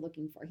conditions are we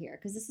looking for here?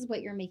 Because this is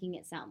what you're making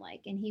it sound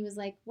like. And he was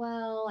like,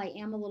 well, I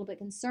am a little bit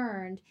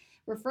concerned.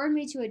 Referred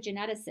me to a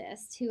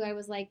geneticist who I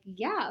was like,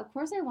 yeah, of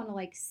course I want to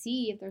like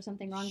see if there's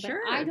something wrong.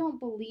 Sure. But I don't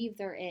believe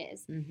there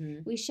is. Mm-hmm.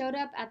 We showed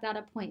up at that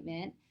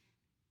appointment,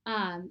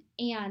 and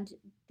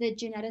the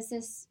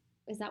geneticist,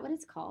 is that what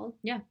it's called?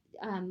 Yeah.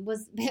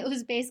 It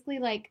was basically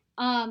like,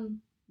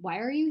 why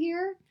are you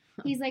here?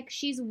 He's like,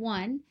 she's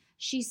 1.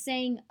 She's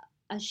saying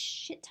a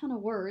shit ton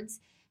of words.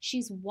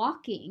 She's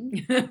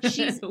walking.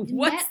 She's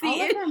met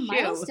all of her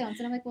milestones.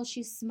 And I'm like, well,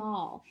 she's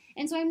small.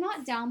 And so I'm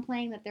not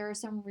downplaying that there are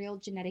some real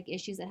genetic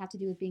issues that have to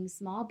do with being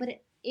small,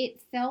 but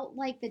it felt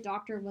like the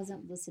doctor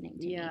wasn't listening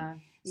to me.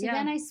 So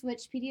then I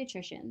switched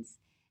pediatricians.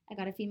 I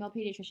got a female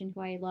pediatrician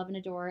who I love and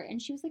adore.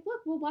 And she was like,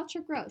 look, we'll watch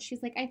her grow.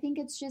 She's like, I think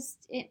it's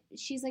just,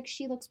 she's like,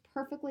 she looks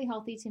perfectly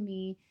healthy to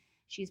me.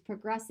 She's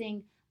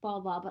progressing, blah,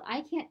 blah. But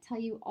I can't tell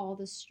you all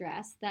the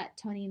stress that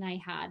Tony and I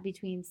had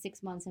between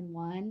 6 months and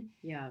 1.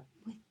 Yeah.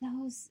 With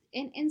those,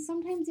 and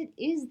sometimes it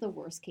is the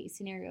worst case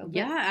scenario. But,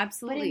 yeah,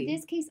 absolutely. But in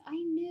this case, I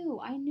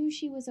knew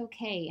she was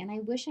okay. And I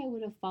wish I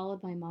would have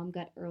followed my mom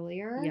gut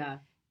earlier. Yeah.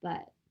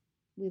 But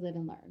we live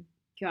and learn.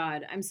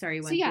 God, I'm sorry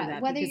you went through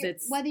that.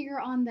 Whether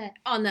you're on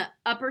the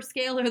upper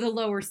scale or the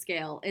lower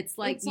scale, it's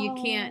like you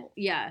can't.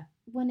 Yeah.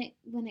 When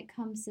it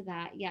comes to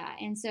that, yeah.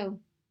 And so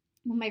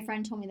when my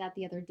friend told me that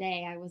the other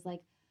day, I was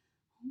like,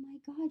 oh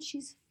my God,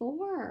 she's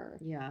 4.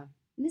 Yeah.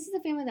 And this is a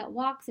family that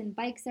walks and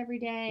bikes every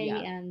day. Yeah.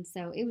 And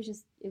so it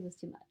was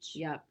too much.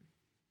 Yep.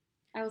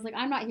 I was like,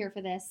 I'm not here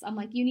for this. I'm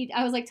like,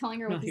 I was like telling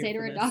her what to say to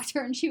her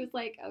doctor. And she was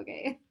like,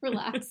 okay,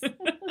 relax.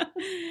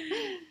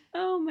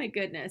 Oh my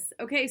goodness.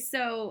 Okay.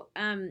 So,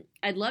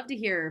 I'd love to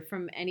hear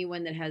from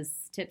anyone that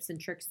has tips and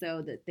tricks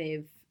though, that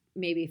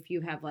maybe if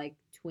you have like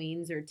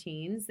tweens or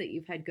teens that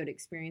you've had good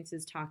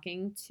experiences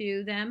talking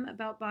to them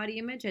about body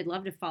image. I'd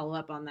love to follow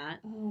up on that.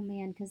 Oh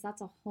man, because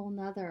that's a whole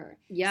nother.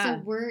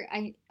 Yeah. So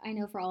I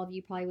know for all of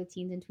you probably with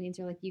teens and tweens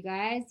are like, you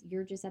guys,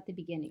 you're just at the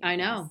beginning. I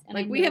know.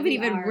 Like we haven't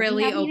even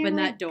really opened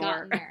that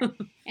door.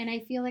 And I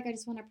feel like I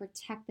just want to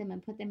protect them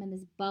and put them in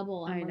this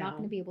bubble, and we're not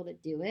going to be able to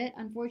do it,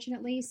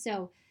 unfortunately.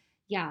 So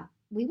yeah,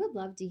 we would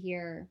love to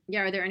hear.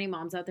 Yeah. Are there any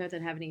moms out there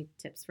that have any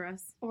tips for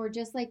us? Or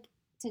just like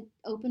to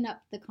open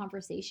up the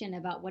conversation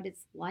about what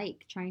it's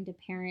like trying to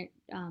parent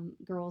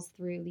girls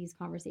through these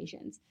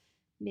conversations.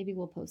 Maybe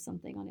we'll post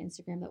something on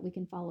Instagram that we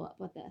can follow up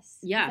with this.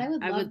 Yeah, I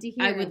would love to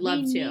hear. I would love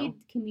we to. Need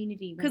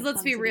community. Because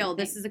let's be real,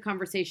 this is a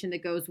conversation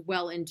that goes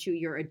well into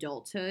your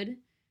adulthood.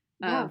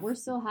 Yeah, we're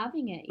still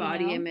having it.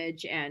 Body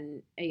image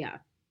and yeah.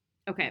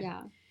 Okay.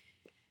 Yeah.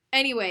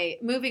 Anyway,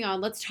 moving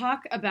on. Let's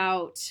talk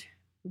about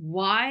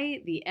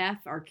why the F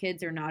our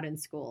kids are not in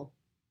school.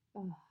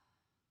 Oh.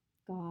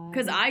 God.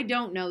 Because I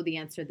don't know the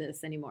answer to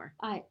this anymore.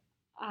 I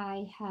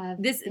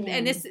have this,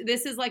 and this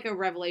is like a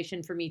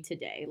revelation for me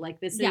today. Like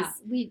this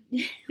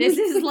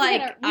is like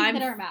hit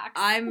our max.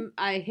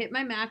 I hit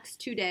my max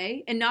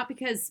today, and not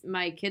because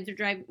my kids are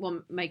driving.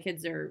 Well, my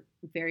kids are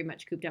very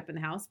much cooped up in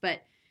the house,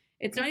 but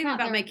it's not even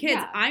about my kids.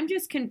 Yeah. I'm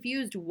just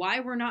confused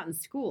why we're not in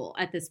school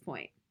at this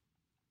point.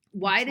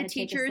 Why the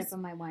teachers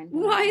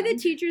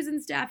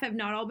and staff have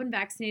not all been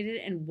vaccinated,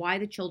 and why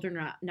the children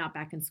are not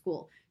back in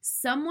school.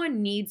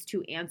 Someone needs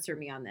to answer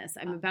me on this.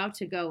 I'm about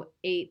to go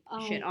ape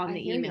shit on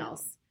the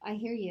emails. I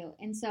hear you.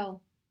 And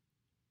so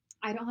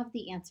I don't have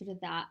the answer to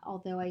that,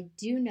 although I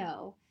do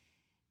know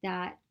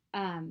that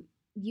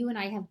you and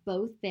I have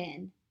both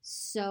been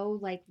so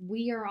like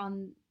we are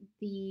on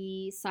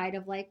the side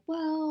of like,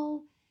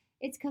 well,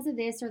 it's because of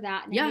this or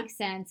that, and it makes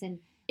sense. And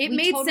it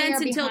made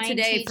sense until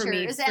today for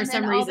me, for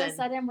some reason. All of a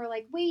sudden, we're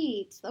like,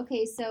 wait,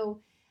 okay, so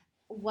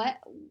what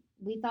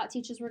we thought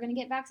teachers were going to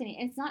get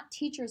vaccinated. It's not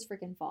teachers'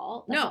 freaking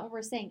fault. That's No. not what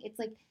we're saying. It's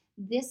like,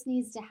 this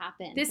needs to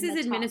happen. This is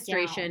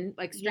administration,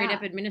 like straight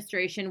up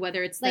administration,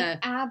 whether it's like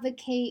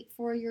advocate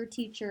for your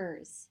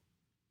teachers.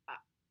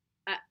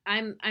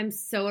 I'm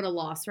so at a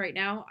loss right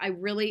now. I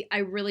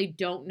really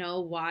don't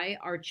know why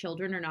our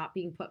children are not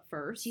being put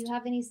first. Do you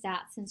have any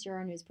stats, since you're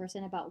a news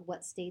person, about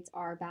what states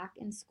are back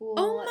in school?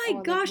 Oh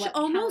my gosh,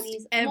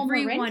 almost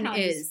everyone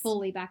is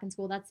fully back in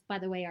school. That's, by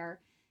the way, our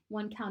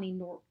one county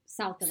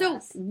south of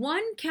us. So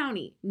one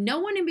county, no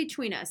one in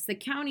between us, the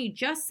county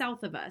just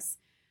south of us.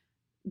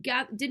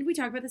 Didn't we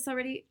talk about this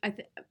already? I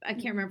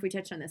can't remember if we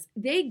touched on this.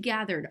 They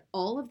gathered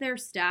all of their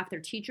staff, their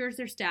teachers,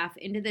 their staff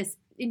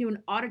into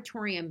an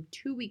auditorium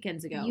 2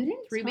 weekends ago. You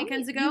didn't 3 tell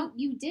weekends me. ago.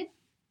 You did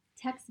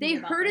text me. They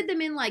about herded this.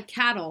 them in like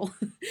cattle,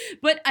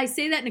 but I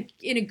say that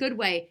in a good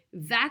way.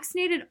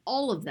 Vaccinated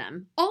all of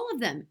them,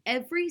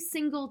 every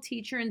single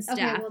teacher and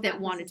staff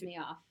that wanted to. Me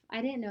off.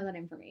 I didn't know that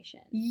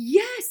information.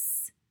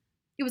 Yes,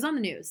 it was on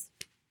the news.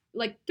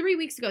 Like 3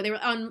 weeks ago, they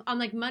were on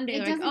like Monday.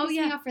 It doesn't piss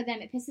me off for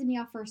them. It pisses me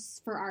off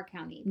for our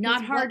county.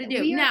 Not hard to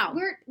do. Now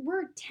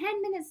we're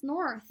 10 minutes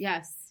north.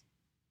 Yes.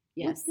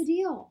 What's the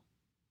deal,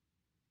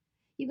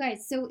 you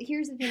guys? So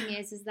here's the thing: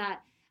 is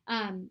that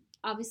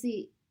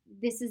obviously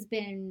this has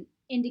been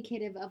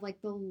indicative of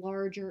like the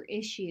larger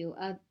issue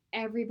of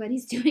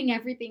everybody's doing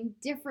everything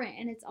different,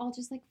 and it's all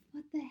just like,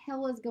 what the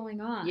hell is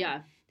going on?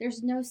 Yeah.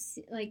 There's no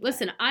like.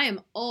 Listen, I am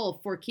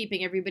all for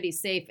keeping everybody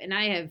safe, and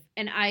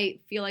I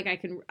feel like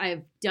I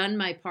have done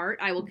my part.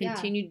 I will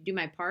continue to do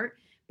my part,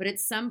 but at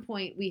some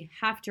point we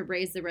have to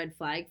raise the red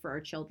flag for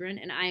our children,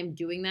 and I am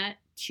doing that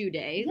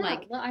today. Yeah,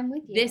 I'm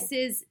with you. This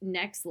is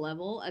next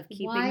level of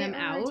keeping them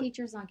out. Why are our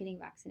teachers not getting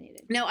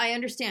vaccinated? No, I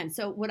understand.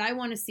 So what I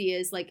want to see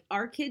is like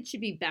our kids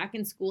should be back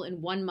in school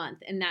in 1 month,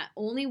 and that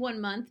only 1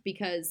 month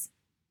because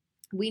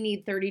we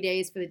need 30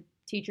 days for the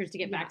teachers to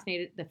get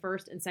vaccinated, the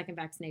first and second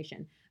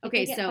vaccination.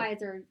 Okay, so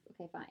Pfizer,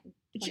 okay, fine,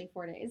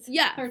 24 days.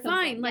 Yeah,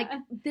 fine. Like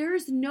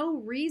there's no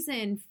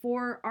reason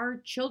for our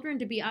children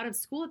to be out of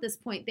school at this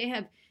point.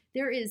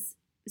 There is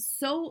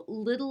so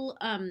little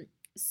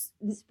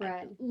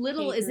spread.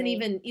 Little isn't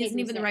even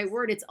the right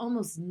word. It's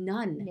almost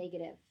none.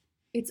 Negative.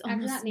 It's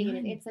almost not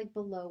negative. None. It's like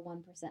below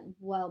 1%,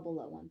 well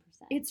below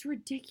 1%. It's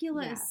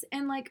ridiculous,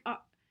 and like,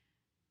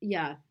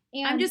 yeah.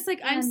 And, I'm just like,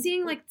 I'm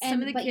seeing like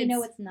some of the kids. But you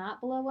know, it's not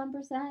below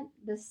 1%.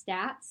 The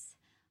stats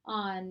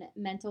on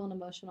mental and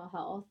emotional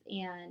health,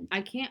 and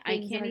I can't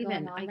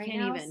even.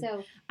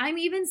 So I'm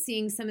even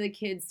seeing some of the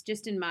kids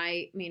just in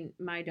my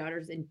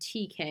daughter's in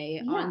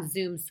TK on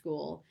Zoom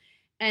school,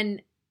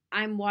 and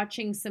I'm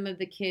watching some of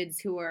the kids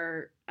who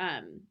are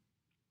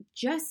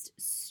just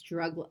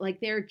struggling.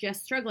 Like they're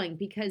just struggling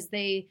because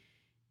they're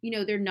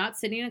not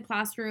sitting in a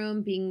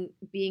classroom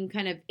being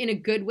kind of in a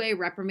good way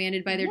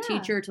reprimanded by their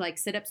teacher to like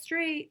sit up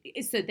straight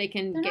so they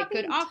can get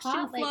good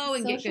oxygen flow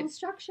and get good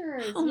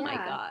structures. Oh my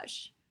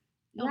gosh.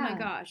 Oh my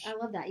gosh. I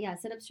love that. Yeah,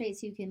 sit up straight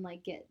so you can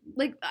like get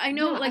like I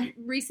know like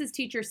Reese's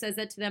teacher says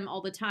that to them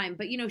all the time,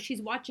 but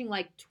she's watching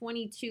like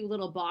 22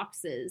 little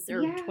boxes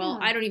or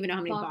 12. I don't even know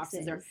how many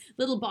boxes are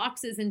little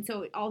boxes, and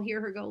so I'll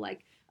hear her go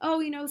like,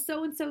 "Oh,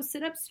 so and so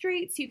sit up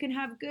straight so you can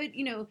have good,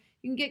 you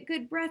can get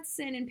good breaths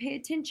in and pay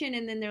attention,"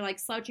 and then they're like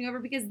slouching over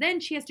because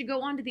then she has to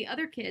go on to the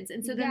other kids,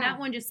 and so then that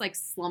one just like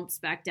slumps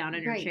back down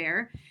in her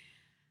chair.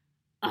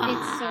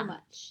 It's so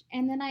much.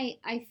 And then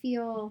I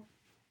feel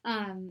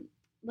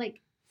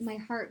like my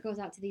heart goes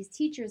out to these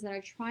teachers that are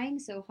trying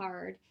so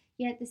hard,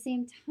 yet at the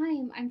same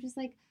time I'm just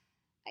like,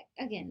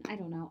 again, I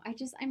don't know,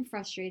 I'm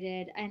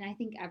frustrated, and I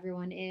think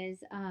everyone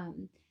is.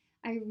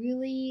 I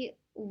really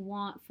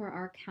want for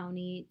our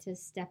county to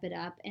step it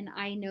up, and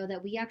I know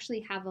that we actually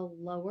have a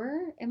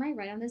lower, am I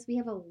right on this? We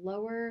have a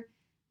lower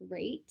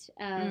rate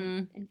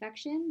of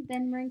infection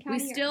than Marin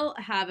County. We still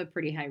have a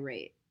pretty high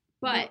rate,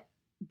 but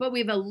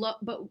we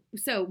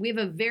have we have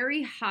a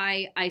very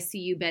high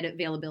ICU bed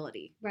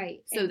availability.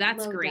 Right. So and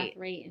that's low great. Death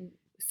rate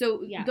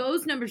and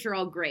those numbers are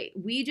all great.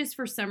 We just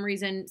for some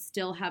reason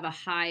still have a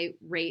high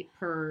rate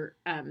per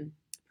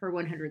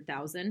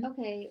 100,000.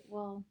 Okay,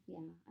 well, yeah,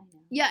 I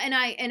know.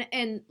 Yeah,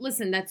 and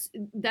listen,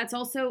 that's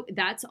also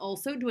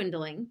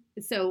dwindling.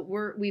 So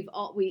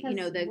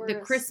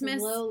the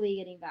Christmas slowly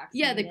getting vaccinated.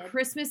 Yeah, the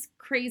Christmas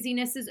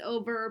craziness is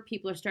over.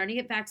 People are starting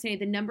to get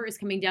vaccinated. The number is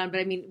coming down, but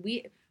I mean,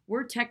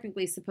 we're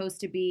technically supposed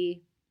to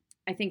be,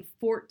 I think,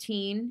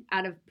 14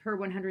 out of per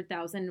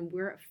 100,000, and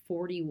we're at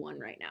 41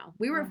 right now.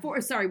 We were at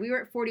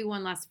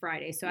 41 last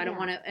Friday, so I don't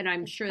want to, and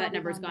I'm sure that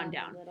number's gone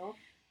down.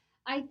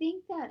 I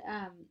think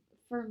that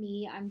for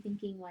me, I'm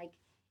thinking like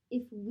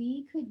if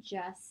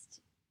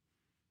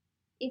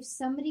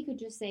somebody could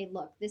just say,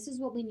 look, this is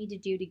what we need to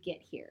do to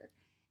get here.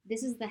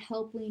 This is the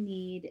help we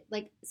need.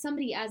 Like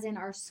somebody as in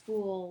our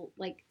school,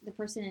 like the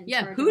person in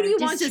charge who do you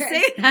want to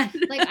say that?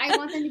 Like I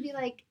want them to be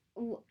like,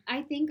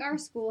 I think our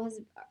school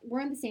we're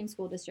in the same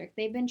school district.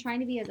 They've been trying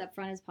to be as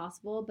upfront as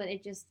possible, but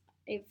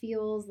it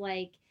feels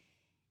like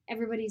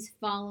everybody's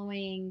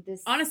following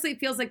this. Honestly, it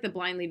feels like the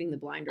blind leading the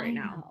blind right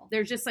now.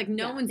 There's just like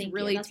no one's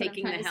really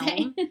taking the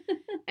helm.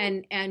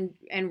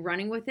 and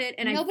running with it.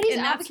 And nobody's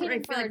that's where I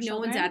advocating feel for like our no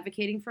one's children.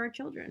 advocating for our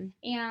children.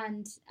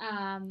 And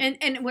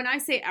when I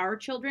say our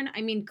children,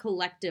 I mean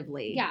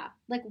collectively. yeah,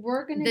 like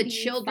we're going to be the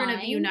children fine.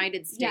 of the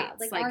United States. Yeah,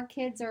 like our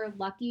kids are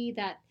lucky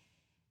that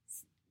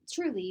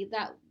truly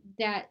that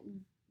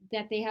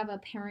they have a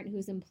parent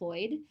who's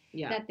employed,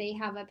 that they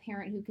have a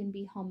parent who can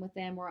be home with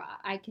them, or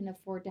I can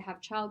afford to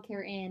have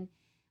childcare in,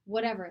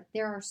 whatever.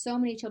 There are so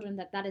many children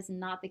that is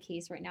not the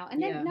case right now.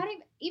 And then not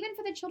even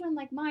for the children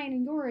like mine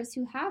and yours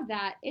who have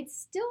that, it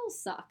still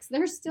sucks.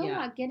 They're still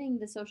not getting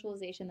the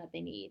socialization that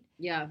they need.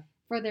 Yeah.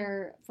 For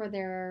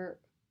their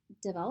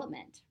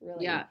development,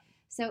 really. Yeah.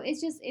 So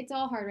it's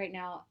all hard right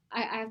now.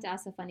 I have to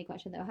ask a funny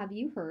question though. Have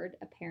you heard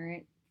a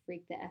parent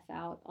freak the F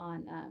out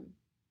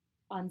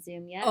on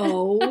Zoom yet?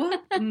 Oh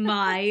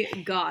my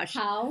gosh.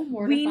 How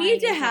mortifying. We need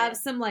to have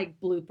some like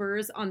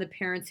bloopers on the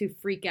parents who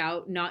freak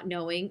out not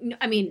knowing.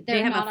 I mean,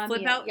 they have a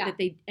flip out that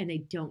they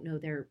don't know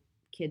their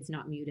kid's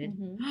not muted.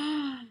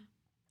 Mm-hmm.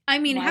 I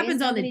mean, it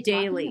happens on the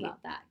daily.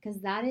 About that,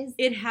 because that is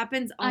it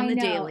happens on the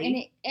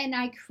daily, and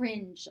I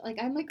cringe. Like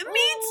I'm like, me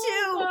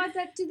too. God,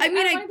 I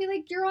want to be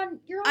like, you're on.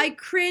 I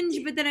cringe,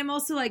 but then I'm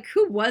also like,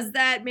 who was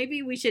that?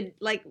 Maybe we should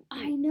like.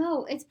 I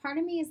know it's part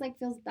of me is like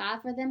feels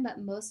bad for them,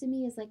 but most of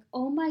me is like,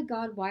 oh my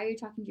God, why are you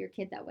talking to your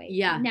kid that way?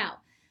 Yeah. Now,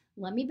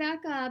 let me back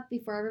up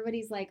before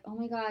everybody's like, oh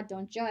my God,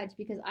 don't judge,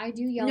 because I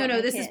do yell.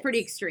 No, this is pretty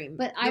extreme.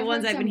 But the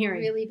ones I've been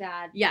hearing really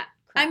bad. Yeah,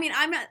 crap. I mean,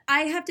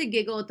 I have to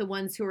giggle at the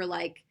ones who are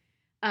like,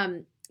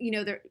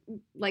 they're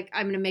like,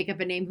 I'm going to make up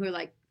a name, who are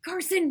like,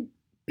 Carson,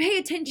 pay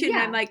attention. Yeah.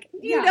 And I'm like,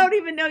 you don't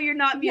even know you're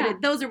not muted. Yeah.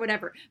 Those are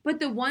whatever. But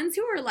the ones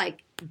who are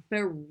like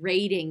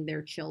berating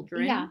their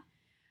children. Yeah.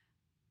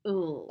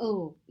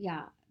 Oh,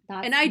 yeah.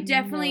 And I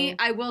definitely,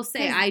 I will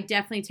say, I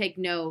definitely take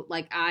note.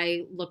 Like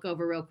I look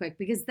over real quick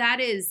because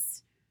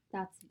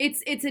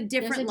it's a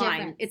different line.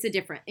 Difference. It's a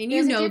different, and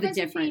there's the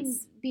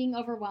difference. Being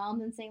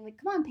overwhelmed and saying like,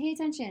 come on, pay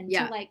attention.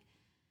 Yeah. To like,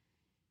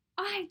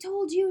 I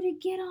told you to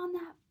get on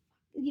that.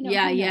 Yeah.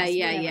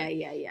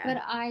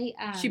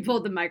 But she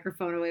pulled the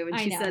microphone away when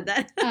she said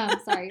that.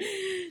 Sorry.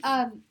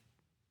 I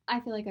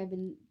feel like I've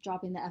been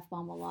dropping the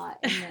F-bomb a lot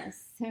in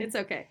this. It's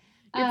okay.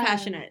 You're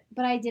passionate.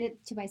 But I did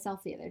it to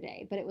myself the other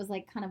day, but it was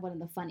like kind of one of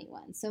the funny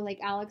ones. So like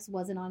Alex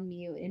wasn't on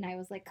mute and I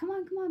was like, come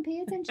on, pay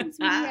attention,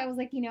 sweetie. I was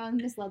like, and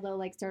Miss Ludlow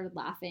like started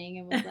laughing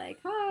and was like,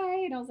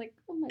 hi. And I was like,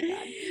 oh my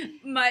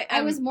God.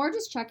 I was more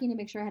just checking to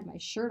make sure I had my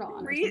shirt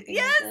on.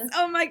 Yes. Like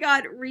oh my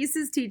God.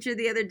 Reese's teacher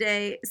the other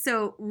day.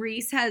 So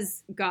Reese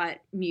has got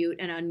mute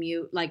and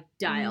unmute like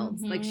dialed.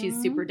 Mm-hmm. Like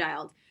she's super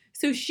dialed.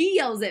 So she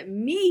yells at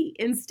me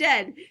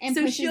instead. And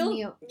so she'll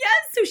mute.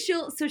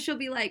 Yes, so she'll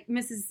be like,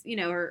 Mrs.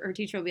 Her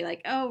teacher will be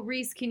like, oh,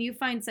 Reese, can you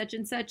find such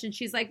and such? And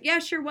she's like, yeah,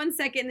 sure, 1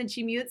 second. And then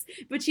she mutes,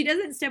 but she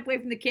doesn't step away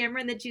from the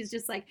camera. And then she's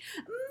just like,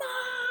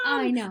 Mom,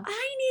 I know,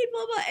 I need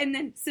blah blah. And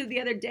then so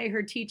the other day,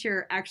 her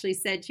teacher actually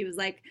said, she was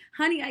like,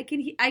 honey,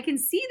 I can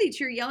see that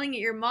you're yelling at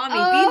your mommy.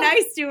 Be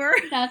nice to her.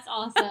 That's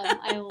awesome.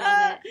 I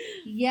love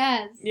it.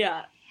 Yes.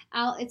 Yeah.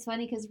 It's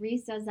funny because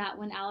Reese does that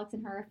when Alex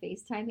and her are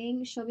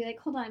FaceTiming. She'll be like,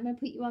 hold on, I'm going to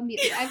put you on mute.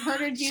 I've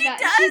heard her do that.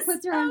 Does? She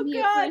puts her on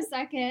mute for a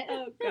second.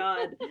 Oh,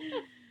 God.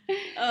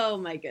 Oh,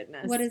 my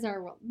goodness. What is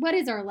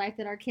our life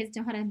that our kids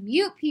know how to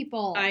mute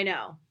people? I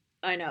know.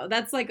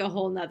 That's like a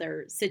whole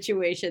nother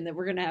situation that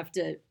we're going to have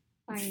to.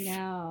 I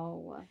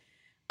know.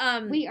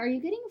 Wait, are you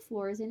getting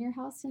floors in your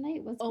house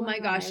tonight? What's going on? Oh my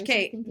gosh,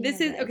 Kate.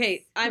 This is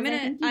okay. I'm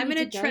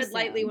gonna tread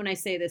lightly when I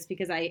say this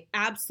because I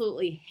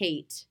absolutely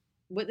hate.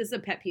 This is a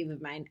pet peeve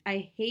of mine.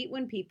 I hate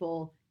when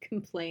people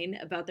complain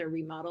about their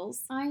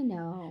remodels. I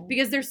know.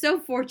 Because they're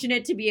so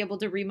fortunate to be able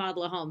to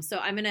remodel a home. So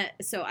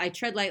I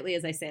tread lightly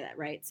as I say that,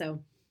 right?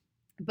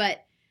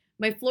 But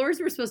my floors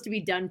were supposed to be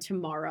done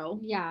tomorrow.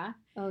 Yeah.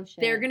 Oh, shit.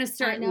 They're going to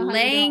start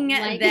laying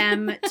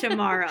them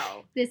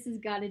tomorrow. This has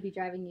got to be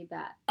driving you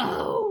back.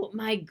 Oh,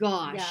 my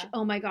gosh. Yeah.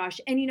 Oh, my gosh.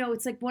 And,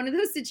 it's like one of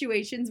those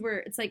situations where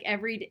it's like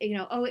every day,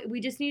 we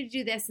just need to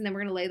do this and then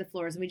we're going to lay the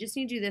floors. And we just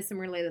need to do this and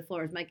we're going to lay the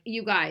floors. I'm like,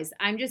 you guys,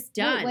 I'm just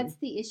done. Wait, what's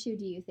the issue,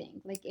 do you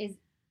think? Like,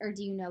 or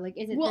do you know? Like,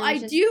 is it? Well, I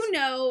do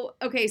know.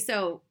 Okay,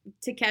 so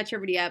to catch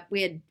everybody up,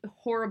 we had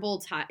horrible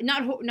tile.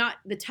 Not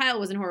the tile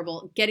wasn't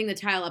horrible. Getting the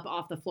tile up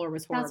off the floor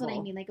was horrible. That's what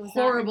I mean. Like, it was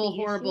horrible,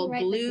 issue,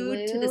 right?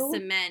 Glued to the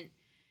cement.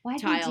 Why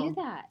tile. Did you do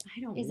that? I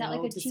don't know. Is that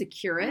like to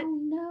secure it?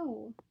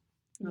 Oh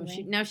no.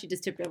 Anyway. Now she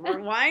just tipped over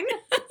her wine.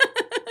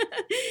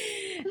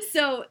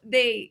 So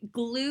they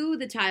glue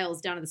the tiles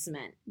down to the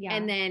cement. Yeah.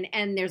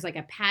 And there's like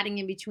a padding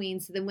in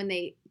between. So then when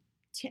they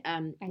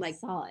I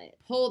saw it.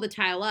 Pull the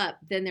tile up,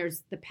 then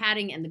there's the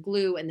padding and the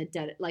glue and it's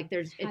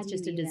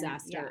just a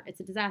disaster. Yeah. It's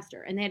a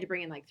disaster. And they had to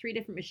bring in like 3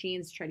 different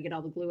machines to try to get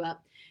all the glue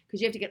up because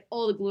you have to get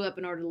all the glue up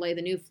in order to lay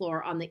the new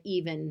floor on the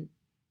even.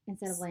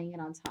 Instead of laying it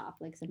on top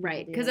like some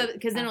right, because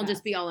then it'll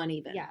just be all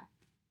uneven. Yeah.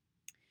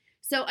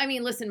 So, I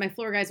mean, listen, my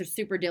floor guys are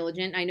super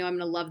diligent. I know I'm going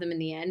to love them in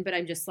the end, but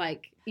I'm just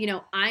like,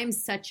 I'm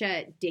such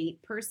a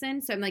date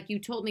person. So I'm like, you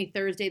told me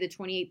Thursday the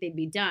 28th they'd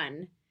be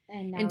done.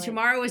 And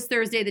tomorrow is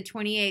Thursday the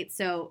 28th.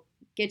 So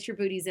get your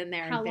booties in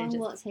there. How long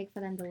will it take for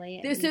them to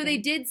lay it? So they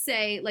did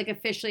say, like,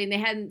 officially, and they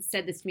hadn't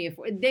said this to me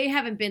before. They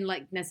haven't been,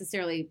 like,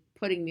 necessarily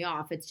putting me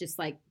off. It's just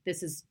like,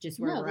 this is just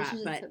where we're at.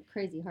 But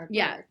crazy hard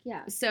yeah. work.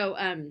 Yeah. So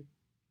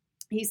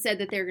he said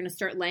that they're going to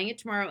start laying it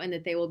tomorrow and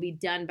that they will be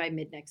done by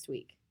mid next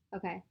week.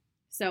 Okay.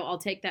 So I'll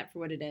take that for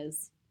what it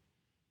is.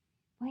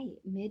 Wait,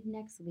 mid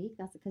next week?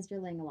 That's because you're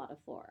laying a lot of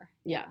floor.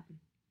 Yeah.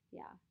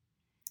 Yeah.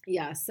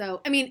 Yeah.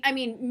 So, I mean,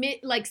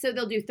 so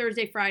they'll do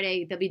Thursday,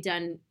 Friday, they'll be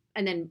done,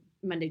 and then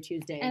Monday,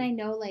 Tuesday. And I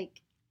know,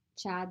 like,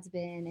 Chad's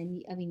been,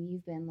 and I mean,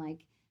 you've been, like,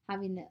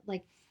 having,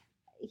 like,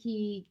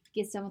 he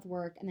gets done with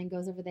work and then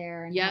goes over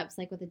there and helps,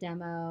 like, with a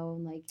demo.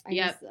 And, like,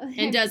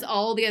 and does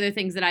all the other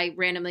things that I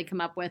randomly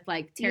come up with,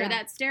 like tear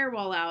that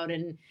stairwell out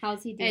and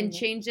how's he doing and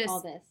change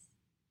all this.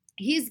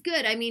 He's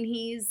good. I mean,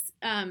 he's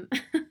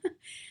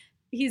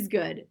he's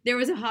good. There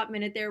was a hot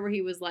minute there where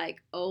he was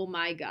like, "Oh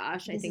my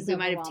gosh, I think we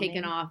might have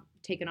taken on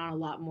a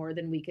lot more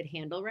than we could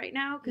handle right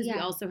now because we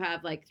also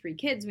have like 3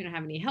 kids. We don't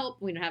have any help.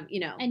 We don't have,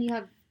 and you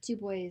have 2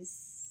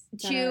 boys."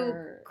 2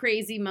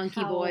 crazy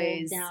monkey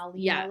boys. Now,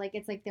 yeah. Like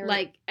it's like they're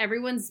like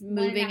everyone's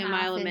moving a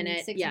mile a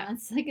minute. 6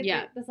 months. Like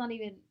that's not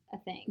even a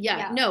thing.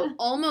 Yeah. No,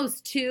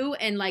 almost 2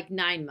 and like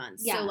 9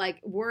 months. Yeah. So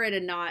like we're at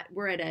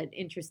an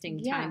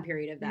interesting time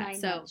period of that. 9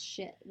 so months,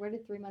 shit. Where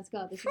did 3 months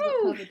go? This is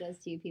what COVID does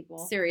to you people.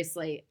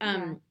 Seriously.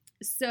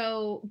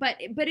 So, but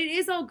it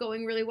is all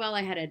going really well.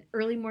 I had an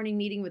early morning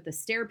meeting with the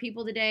stair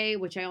people today,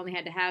 which I only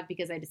had to have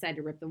because I decided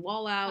to rip the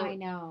wall out. I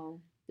know.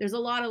 There's a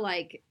lot of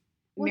like,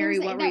 Mary,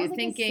 what were you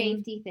thinking? That was a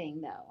safety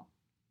thing, though.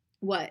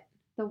 What?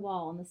 The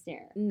wall on the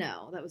stair.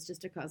 No, that was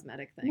just a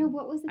cosmetic thing. No,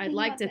 what was the thing? I'd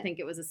like to think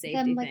it was a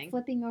safety them, thing.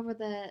 Flipping over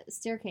the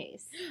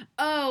staircase.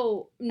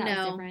 Oh, that no.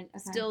 Was different.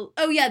 Okay. Still.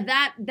 Oh, yeah,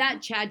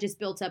 that Chad just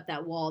built up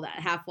that wall, that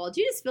half wall. Did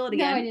you just fill it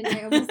again? No, I didn't.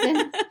 I almost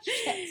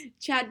did.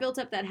 Chad built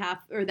up that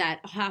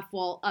half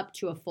wall up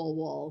to a full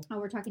wall. Oh,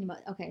 we're talking about,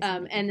 okay.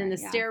 And then the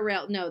stair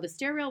rail, the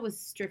stair rail was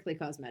strictly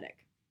cosmetic.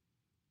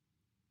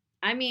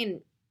 I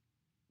mean,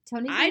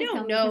 Tony's I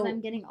don't know because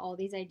I'm getting all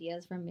these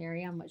ideas from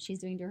Mary on what she's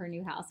doing to her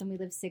new house, and we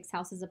live 6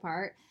 houses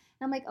apart.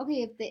 And I'm like,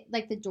 okay,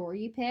 if the door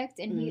you picked,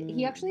 and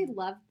he actually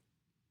loved.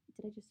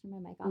 Did I just turn my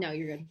mic off? No,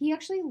 you're good. He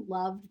actually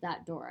loved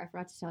that door. I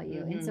forgot to tell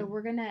you, and so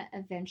we're gonna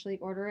eventually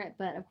order it.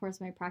 But of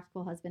course, my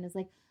practical husband is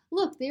like,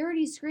 look, they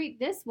already scraped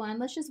this one.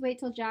 Let's just wait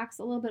till Jack's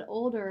a little bit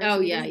older. Oh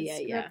so yeah.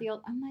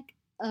 I'm like,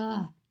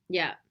 ugh.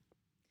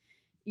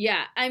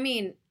 Yeah. I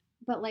mean.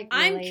 But like,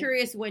 really, I'm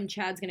curious when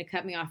Chad's going to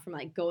cut me off from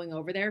like going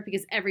over there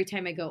because every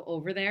time I go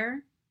over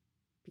there,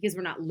 because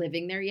we're not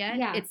living there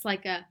yet, it's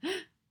like I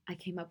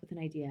came up with an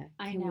idea.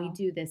 Can we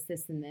do this,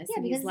 and this? Yeah,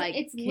 and because he's like,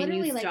 it's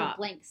literally like a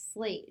blank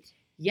slate.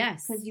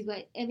 Yes. Because you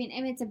got, I mean,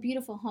 it's a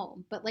beautiful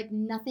home, but like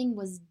nothing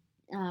was.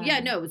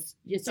 It's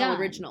just all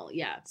original.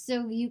 Yeah.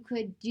 So you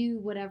could do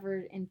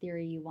whatever in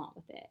theory you want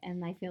with it,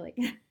 and I feel like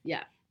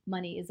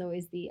money is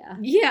always the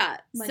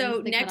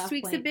So next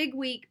week's a big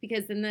week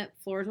because then the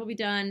floors will be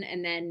done,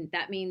 and then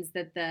that means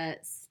that the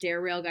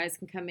stair rail guys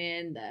can come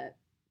in, the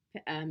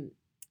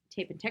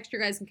tape and texture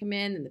guys can come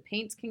in, and the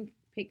paint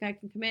guy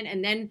can come in,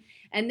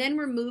 and then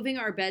we're moving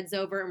our beds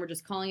over, and we're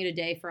just calling it a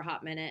day for a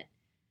hot minute.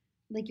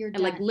 Like you're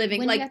done. Like living.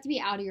 When like you have to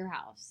be out of your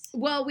house.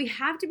 Well, we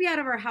have to be out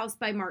of our house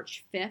by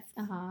March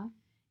 5th.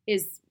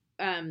 Is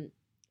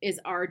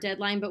our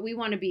deadline, but we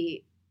want to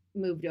be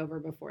moved over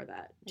before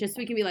that, just so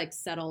we can be like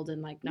settled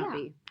and like not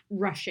be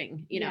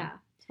rushing, you know. Yeah,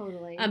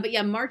 totally. But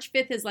yeah, March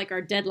 5th is like our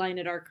deadline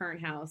at our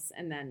current house,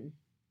 and then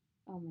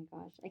oh my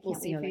gosh, I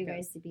can't wait for you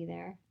guys to be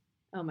there.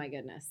 Oh my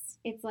goodness,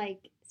 it's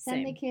like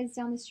send the kids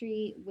down the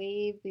street,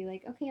 wave, be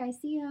like, okay, I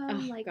see them.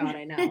 Oh like, God,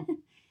 I know.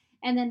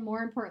 And then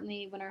more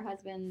importantly, when our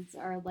husbands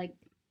are like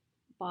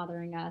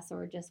bothering us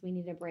or just we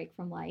need a break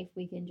from life,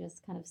 we can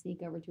just kind of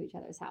sneak over to each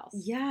other's house.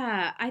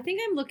 Yeah, I think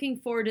I'm looking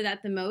forward to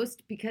that the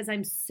most because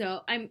I'm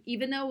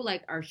even though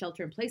like our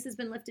shelter in place has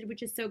been lifted,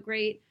 which is so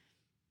great.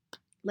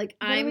 Like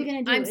what are we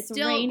gonna do? It's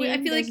still raining. I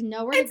feel like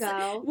nowhere to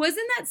go.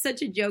 Wasn't that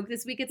such a joke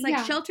this week? It's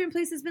like shelter in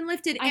place has been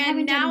lifted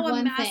and now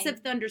a massive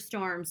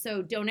thunderstorm.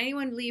 So don't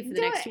anyone leave for the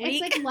next week. It's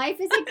like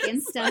life is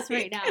against us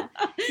right now.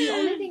 The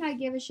only thing I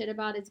give a shit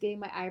about is getting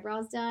my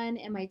eyebrows done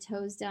and my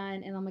toes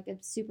done, and I'm like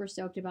super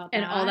stoked about that.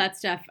 And all that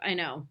stuff, I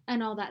know.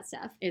 And all that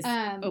stuff is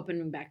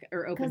open back up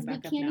now. Because we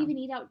can't even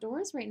eat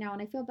outdoors right now,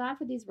 and I feel bad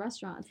for these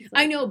restaurants. Like,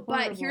 I know,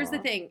 but here's the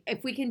thing: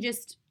 if we can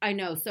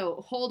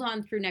so hold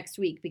on through next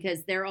week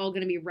because they're all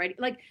going to be ready.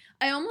 Like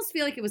I almost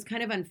feel like it was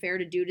kind of unfair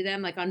to do to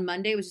them. Like on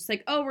Monday, it was just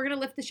like, oh, we're going to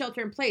lift the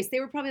shelter in place. They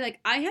were probably like,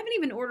 I haven't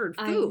even ordered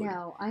food.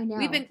 I know.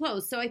 We've been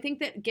closed. So I think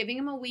that giving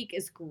them a week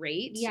is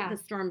great. Yeah. The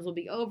storms will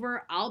be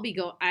over.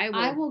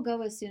 I will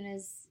go as soon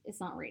as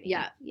it's not raining.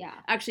 Yeah. Yeah.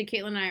 Actually,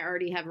 Caitlin and I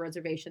already have a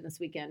reservation this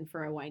weekend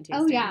for a wine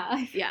tasting. Oh,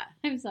 yeah. Yeah.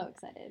 I'm so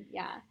excited.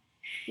 Yeah.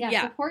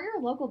 Yeah. Support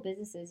your local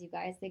businesses, you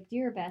guys. Like, do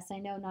your best. I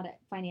know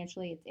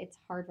financially it's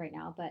hard right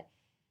now, but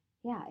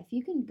yeah, if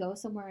you can go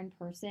somewhere in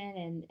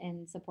person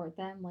and support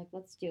them, like,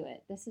 let's do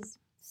it. This is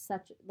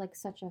such a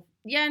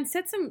and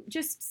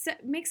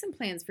make some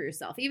plans for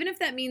yourself, even if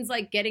that means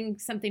like getting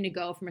something to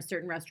go from a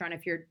certain restaurant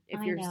if you're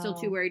still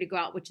too worried to go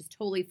out, which is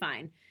totally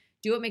fine.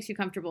 do what makes you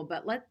comfortable.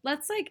 But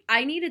let's like,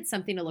 I needed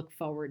something to look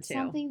forward to.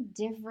 Something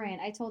different.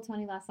 I told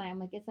Tony last night, I'm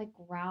like, it's like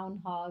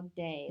Groundhog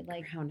Day.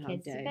 Like Groundhog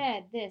kids Day. to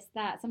bed, this,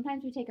 that.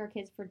 Sometimes we take our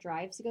kids for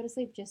drives to go to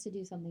sleep just to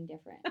do something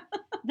different.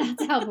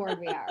 That's how bored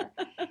we are.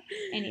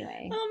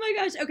 Anyway. Oh my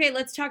gosh. Okay,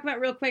 let's talk about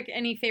real quick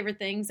any favorite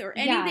things or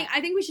anything. Yeah. I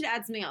think we should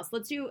add something else.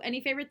 Let's do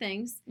any favorite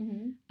things,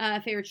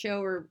 favorite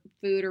show or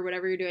food or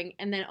whatever you're doing.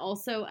 And then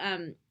also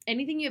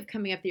anything you have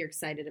coming up that you're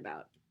excited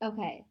about.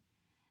 Okay.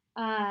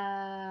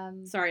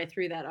 Sorry, I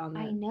threw that on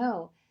there. I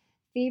know.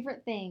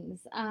 Favorite things.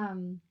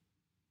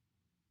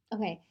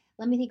 Okay,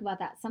 let me think about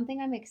that.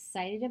 Something I'm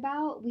excited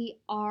about. We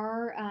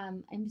are,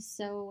 I'm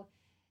so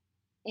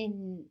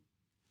in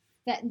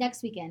that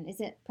next weekend. Is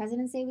it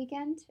President's Day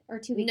weekend or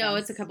 2 weekends? No,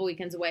 it's a couple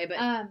weekends away,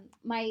 but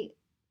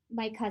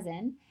my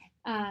cousin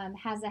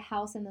has a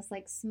house in this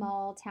like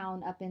small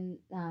town up in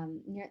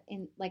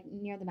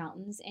near the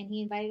mountains, and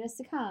he invited us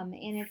to come,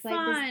 and it's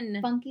like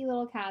this funky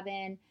little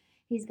cabin.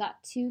 He's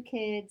got 2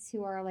 kids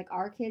who are like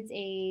our kids'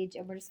 age,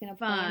 and we're just gonna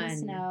play in the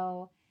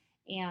snow.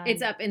 And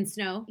it's up in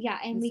snow. Yeah,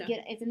 and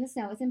it's in the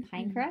snow. It's in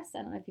Pinecrest.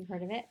 I don't know if you've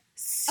heard of it.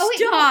 Stop.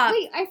 Oh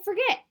wait, I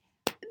forget.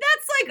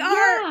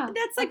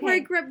 That's like where I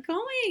grew up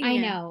going. I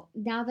know.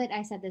 Now that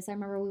I said this, I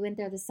remember we went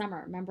there this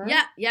summer. Remember?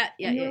 Yeah.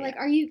 And you were like,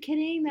 "Are you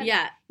kidding?"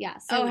 Yeah.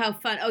 So how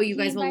fun! Oh, you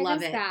guys will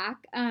love it.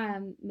 Back.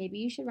 Maybe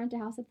you should rent a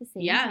house at the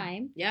same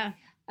time. Yeah.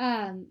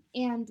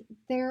 And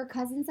they're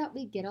cousins that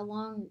we get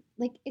along.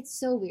 Like, it's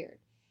so weird.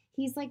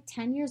 He's like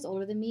 10 years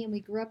older than me, and we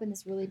grew up in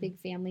this really big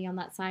family on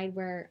that side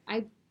where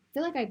I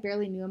feel like I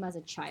barely knew him as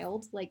a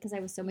child, like, because I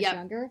was so much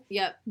younger.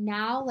 Yep.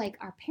 Now, like,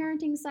 our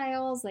parenting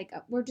styles, like,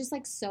 we're just,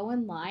 like, so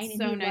in line. And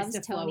so he nice loves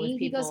to Tony. flow with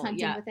people. He goes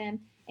hunting with him.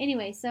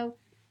 Anyway, so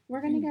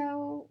we're going to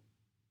go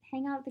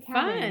hang out at the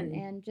cabin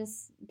and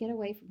just get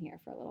away from here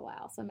for a little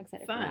while. So I'm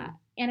excited for that.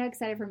 And I'm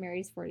excited for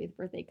Mary's 40th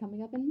birthday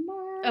coming up in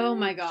March. Oh,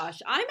 my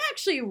gosh. I'm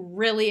actually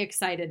really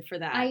excited for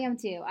that. I am,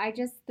 too. I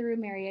just threw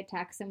Mary a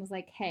text and was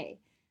like, hey,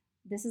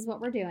 this is what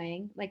we're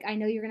doing. Like, I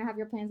know you're going to have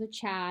your plans with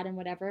Chad and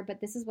whatever,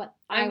 but this is what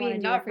I want to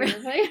do for your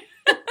birthday.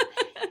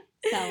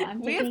 So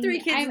we have 3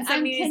 kids and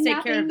somebody needs to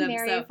take care of them.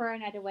 Mary for a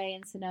night away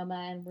in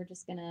Sonoma, and we're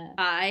just going to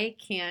I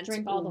can't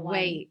drink all the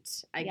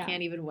wait. Wine. I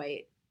can't even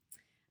wait.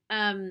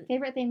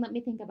 Favorite thing, let me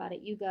think about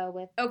it. You go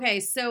with. Okay,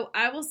 so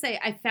I will say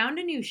I found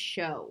a new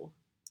show.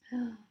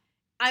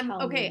 I'm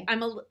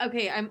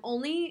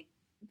only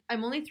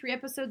 3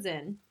 episodes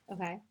in.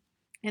 Okay.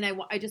 And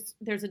I just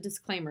there's a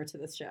disclaimer to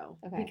this show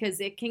because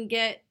it can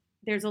get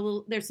there's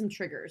some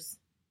triggers.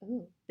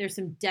 Ooh. There's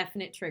some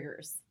definite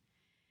triggers.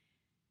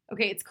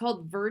 Okay, it's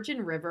called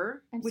Virgin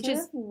River, which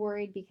is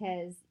worried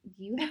because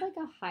you have like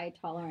a high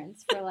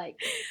tolerance for like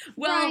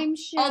crime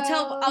shows.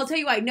 I'll tell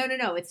you why.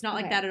 No, it's not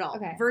like that at all.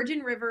 Okay.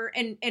 Virgin River,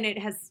 and it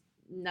has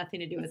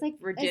nothing to do with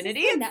virginity.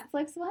 Is this the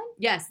Netflix one?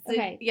 Yes.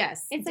 Okay.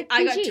 Yes. It's like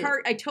PG.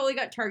 I totally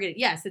got targeted.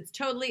 Yes, it's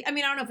totally. I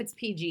mean, I don't know if it's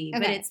PG,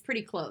 but it's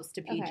pretty close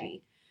to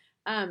PG.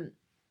 Okay.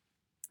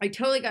 I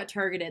totally got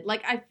targeted.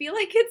 Like, I feel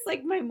like it's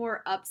like my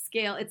more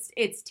upscale.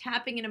 It's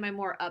tapping into my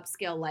more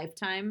upscale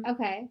Lifetime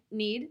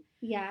need.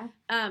 Yeah.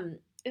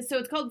 So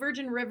it's called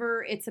Virgin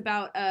River. It's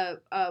about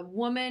a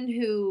woman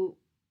who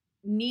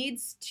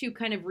needs to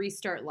kind of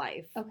restart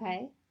life.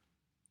 Okay.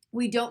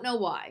 We don't know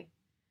why.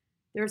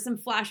 There are some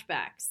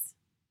flashbacks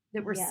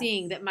that we're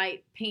seeing that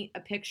might paint a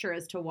picture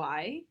as to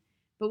why,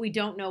 but we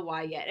don't know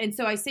why yet. And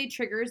so I say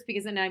triggers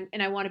because, and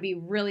I want to be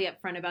really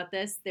upfront about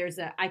this.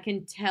 I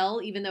can tell,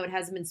 even though it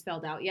hasn't been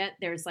spelled out yet,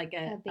 there's like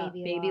a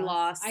baby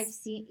loss. I've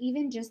seen,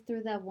 even just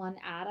through the one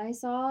ad I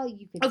saw,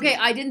 you could. Okay,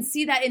 I didn't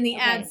see that in the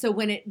ad. So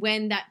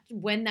when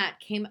that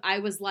came, I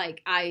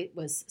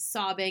was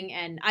sobbing,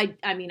 and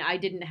I mean, I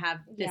didn't have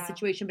this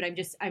situation, but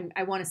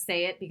I want to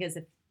say it because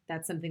if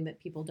that's something that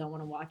people don't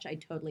want to watch, I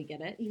totally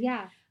get it.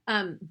 Yeah.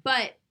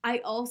 But I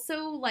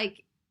also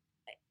like.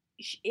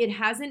 It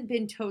hasn't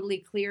been totally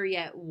clear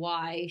yet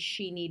why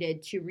she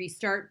needed to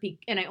restart.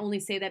 And I only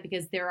say that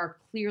because there are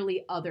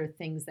clearly other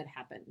things that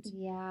happened.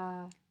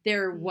 Yeah.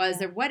 There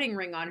was a wedding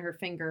ring on her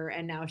finger,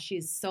 and now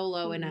she's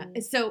solo.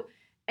 So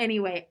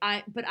anyway,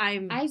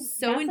 I'm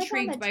so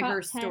intrigued by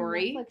her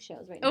story. Netflix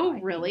shows right now,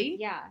 really?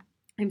 Yeah.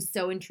 I'm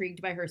so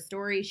intrigued by her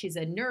story. She's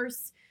a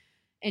nurse,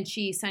 and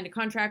she signed a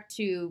contract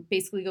to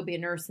basically go be a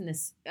nurse in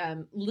this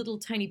little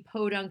tiny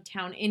podunk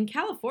town in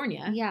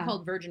California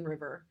called Virgin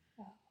River.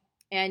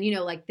 And, you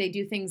know, like they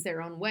do things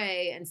their own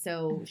way. And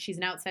so she's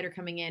an outsider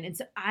coming in. And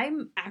so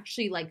I'm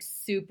actually like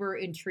super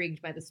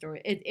intrigued by the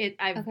story.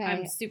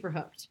 I'm super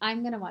hooked.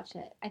 I'm going to watch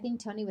it. I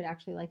think Tony would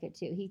actually like it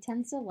too. He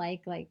tends to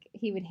like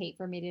he would hate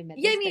for me to admit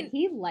this, I mean, but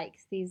he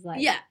likes these like.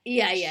 Yeah.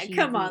 Cheesy,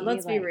 come on.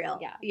 Let's be real.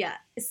 Yeah.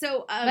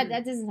 So. But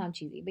that doesn't sound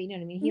cheesy, but you know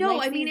what I mean?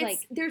 No, I mean,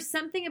 there's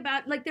something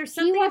about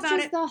about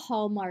it. The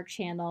Hallmark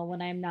Channel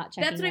when I'm not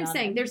checking. That's what I'm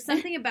saying. There's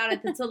something about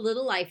it that's a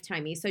little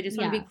Lifetimey. So I just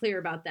want to be clear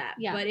about that.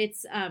 Yeah. But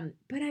it's,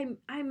 but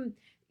I'm,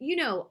 you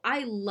know,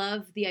 I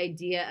love the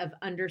idea of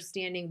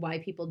understanding why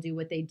people do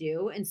what they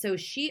do. And so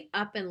she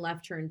up and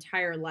left her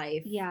entire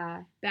life.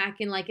 Yeah. Back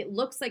in like, it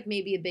looks like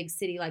maybe a big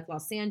city like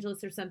Los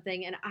Angeles or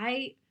something. And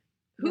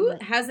Who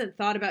hasn't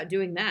thought about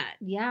doing that?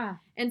 Yeah.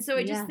 And so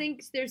I just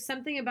think there's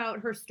something about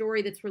her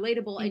story that's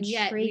relatable, and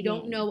yet we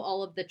don't know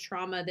all of the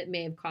trauma that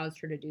may have caused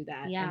her to do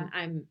that. Yeah.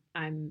 And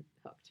I'm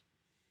hooked.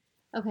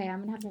 Okay,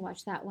 I'm gonna have to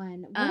watch that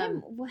one.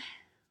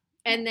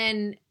 And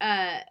then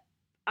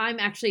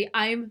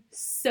I'm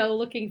so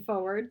looking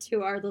forward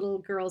to our little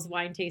girls'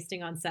 wine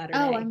tasting on Saturday.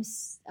 Oh,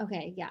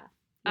 okay, yeah.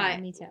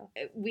 Me too.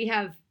 We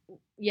have.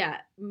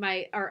 Yeah,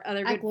 our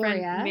other good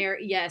friend,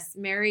 Mary. Yes,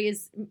 Mary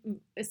is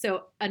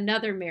so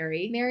another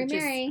Mary. Which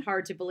is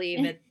hard to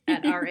believe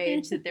at our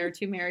age that there are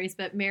two Marys,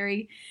 but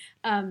Mary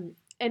and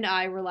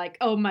I were like,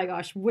 oh my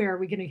gosh, where are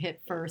we going to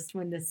hit first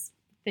when this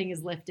thing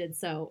is lifted?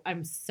 So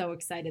I'm so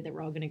excited that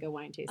we're all going to go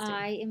wine tasting.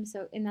 I am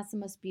so, and that's the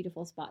most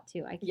beautiful spot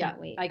too. I can't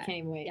wait. I can't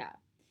even wait.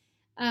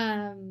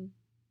 Yeah.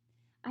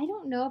 I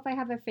don't know if I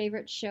have a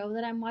favorite show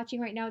that I'm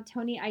watching right now.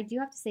 Tony, I do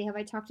have to say, have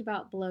I talked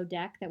about Below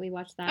Deck, that we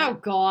watched that? Oh,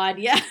 God,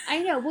 yeah.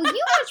 I know. Well,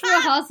 you watch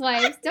Real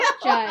Housewives.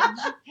 Don't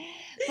judge.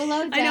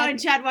 Below Deck. I know, and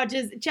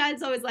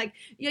Chad's always like,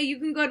 yeah, you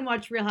can go and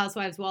watch Real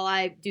Housewives while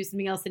I do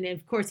something else. And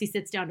of course, he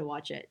sits down to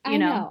watch it. I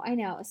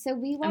know. So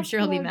we watched I'm sure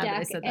Below he'll be mad Deck, that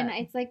I said that.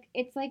 and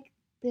it's like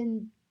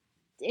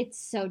it's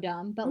so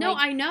dumb. But no,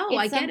 I know.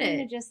 I get it. It's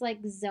something to just like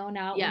zone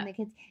out when the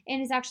kids, and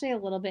it's actually a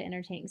little bit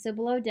entertaining. So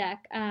Below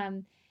Deck,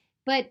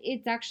 but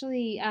it's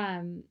actually,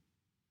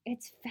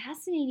 it's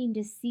fascinating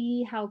to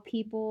see how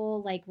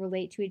people like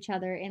relate to each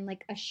other in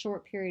like a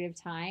short period of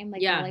time.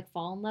 Like they'll like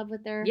fall in love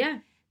with their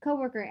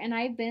coworker. And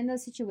I've been in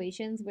those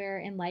situations where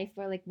in life,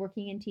 where like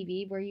working in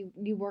TV, where you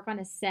work on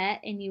a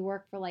set and you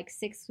work for like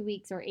 6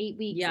 weeks or 8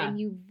 weeks, and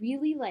you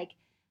really like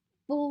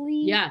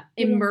fully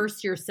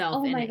immerse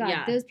yourself in it. Oh my God.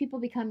 Yeah. Those people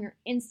become your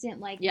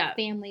instant like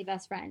family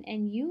best friend.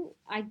 And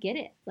I get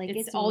it. Like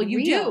it's all real.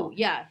 you do.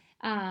 Yeah.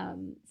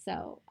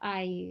 So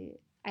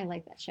I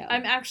like that show.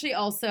 I'm actually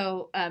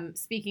also,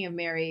 speaking of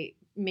Mary,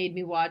 made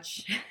me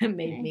watch,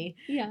 The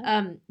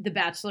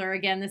Bachelor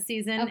again this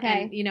season.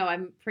 Okay. And,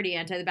 I'm pretty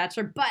anti The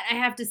Bachelor, but I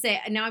have to say,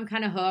 now I'm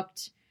kind of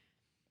hooked.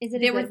 Is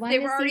it a good one? They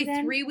were already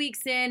season? 3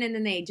 weeks in, and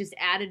then they just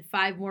added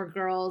 5 more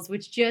girls,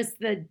 which just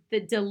the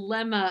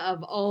dilemma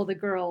of all the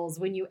girls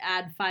when you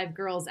add 5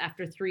 girls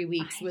after 3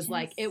 weeks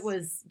it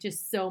was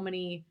just so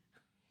many.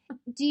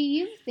 Do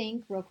you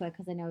think, real quick,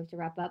 because I know we have to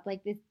wrap up,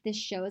 like this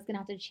show is gonna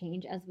have to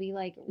change as we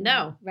like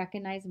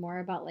recognize more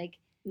about like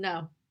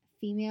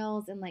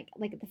females and like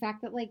the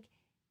fact that like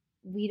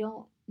we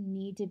don't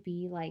need to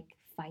be like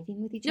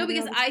fighting with each other. No,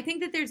 because I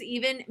think that there's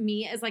even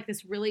me as like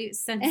this really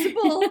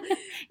sensible,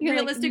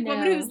 realistic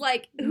woman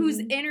who's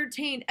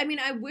entertained. I mean,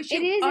 I wish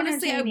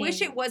I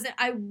wish it wasn't.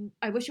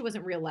 I wish it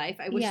wasn't real life.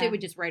 I wish they would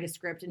just write a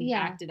script and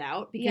act it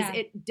out, because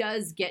it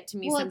does get to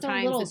me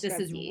sometimes that this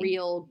is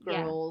real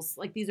girls.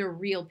 Like these are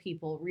real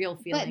people, real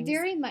feelings, but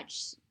very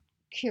much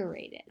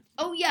curated.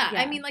 Oh yeah.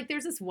 I mean, like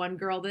there's this one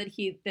girl that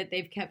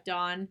they've kept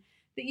on.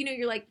 That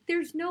you're like,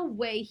 there's no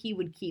way he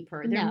would keep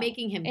her. They're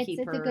making him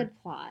keep her. It's a good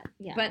plot.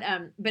 Yeah.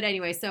 But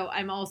anyway, so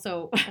I'm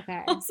also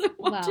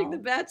watching The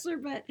Bachelor.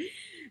 But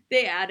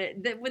they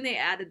added when they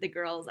added the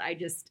girls,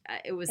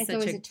 it was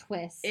such a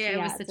twist. Yeah,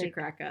 it was such a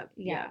crack up.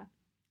 Yeah.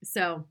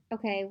 So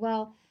okay,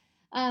 well,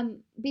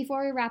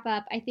 before we wrap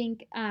up, I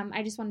think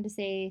I just wanted to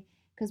say,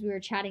 because we were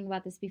chatting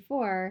about this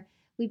before,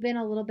 we've been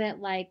a little bit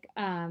like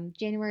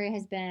January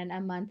has been a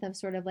month of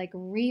sort of like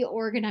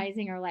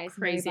reorganizing our lives.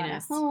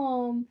 Craziness. At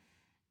home.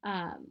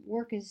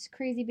 Work is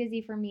crazy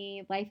busy for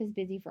me. Life is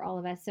busy for all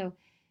of us. So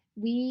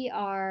we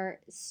are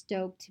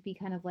stoked to be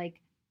kind of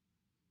like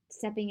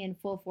stepping in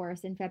full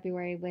force in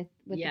February with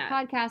the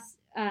podcast.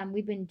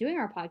 We've been doing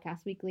our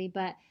podcast weekly,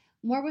 but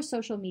more with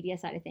social media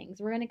side of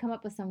things. We're going to come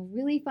up with some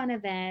really fun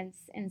events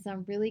and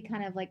some really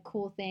kind of like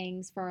cool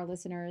things for our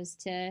listeners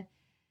to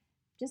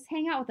just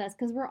hang out with us,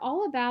 because we're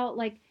all about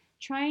like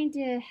trying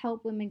to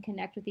help women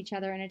connect with each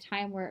other in a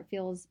time where it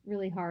feels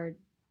really hard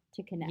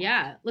to connect.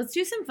 Yeah. Let's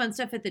do some fun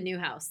stuff at the new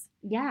house.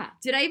 Yeah.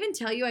 Did I even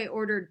tell you I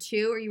ordered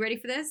 2? Are you ready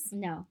for this?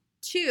 No.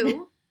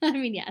 2. I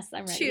mean, yes,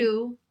 I'm ready.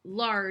 2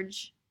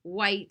 large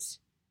white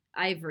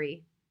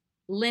ivory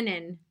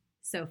linen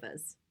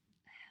sofas.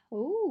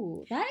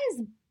 Oh, that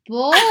is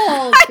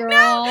bold,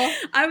 girl.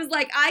 I was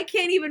like, I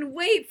can't even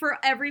wait for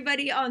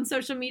everybody on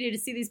social media to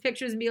see these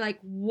pictures and be like,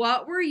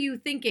 what were you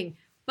thinking?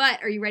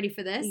 But are you ready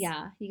for this?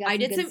 Yeah, you got. I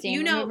did some.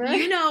 You know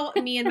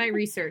me and my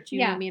research.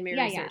 You know me and my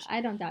research. Yeah,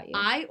 I don't doubt you.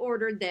 I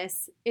ordered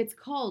this. It's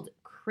called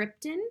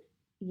Krypton.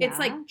 Yeah. It's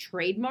like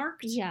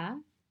trademarked. Yeah,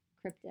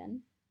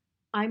 Krypton.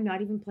 I'm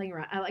not even playing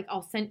around.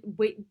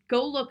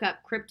 Go look up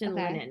Krypton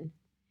linen.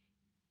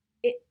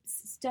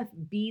 Stuff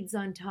beads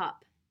on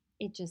top.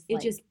 It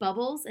just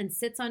bubbles and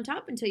sits on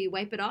top until you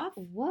wipe it off.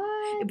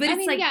 What? But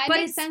it's it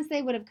makes sense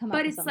they would have come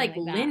up with something like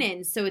that. But it's like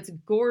linen, so it's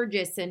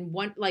gorgeous and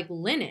like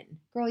linen.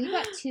 Girl, you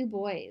got 2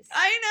 boys.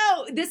 I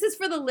know. This is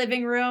for the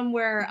living room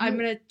where I'm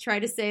going to try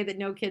to say that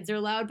no kids are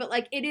allowed. But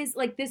like it is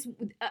like this.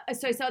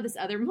 So I saw this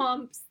other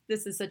mom.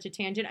 This is such a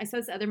tangent. I saw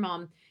this other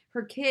mom.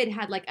 Her kid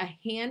had like a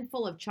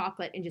handful of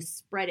chocolate and just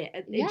spread it.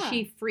 And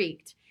she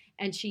freaked.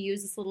 And she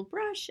used this little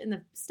brush and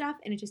the stuff,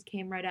 and it just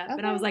came right up. Okay.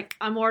 And I was like,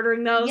 I'm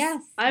ordering those.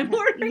 Yes. I'm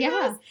ordering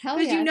those. Hell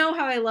because you know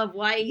how I love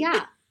white.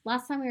 Yeah.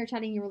 last time we were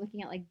chatting, you were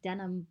looking at like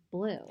denim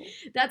blue.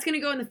 That's going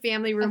to go in the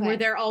family room where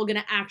they're all going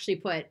to actually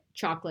put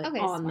chocolate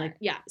on.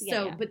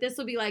 Smart. But this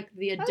will be like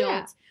the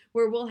adults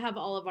where we'll have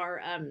all of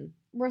our,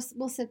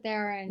 we'll sit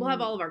there and we'll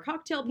have all of our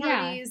cocktail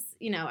parties.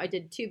 You know, I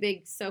did 2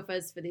 big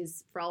sofas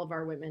for all of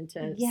our women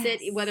to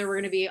sit, whether we're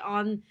going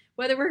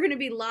to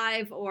be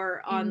live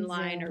or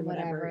online Zoom, or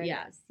whatever.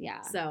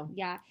 Yeah. So,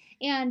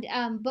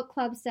 And book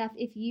club stuff,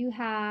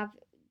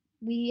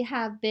 we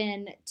have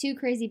been too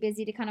crazy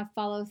busy to kind of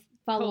follow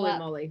Holy up.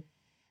 Moly.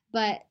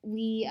 But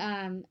we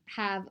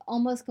have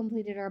almost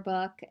completed our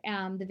book,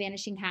 The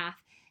Vanishing Half.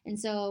 And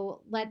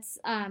so let's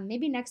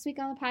maybe next week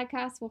on the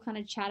podcast, we'll kind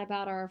of chat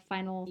about our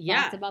final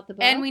thoughts about the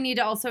book. And we need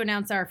to also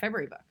announce our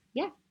February book.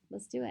 Yeah,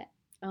 let's do it.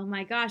 Oh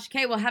my gosh.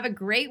 Okay, well, have a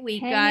great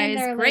week,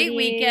 guys. Great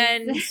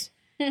weekend.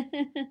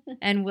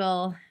 And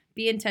we'll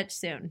be in touch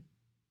soon.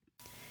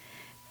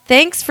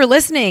 Thanks for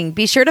listening.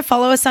 Be sure to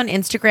follow us on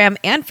Instagram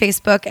and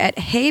Facebook at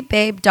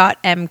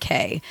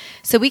heybabe.mk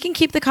so we can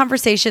keep the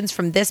conversations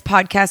from this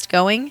podcast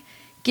going,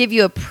 give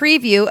you a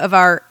preview of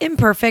our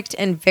imperfect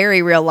and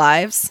very real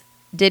lives.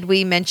 Did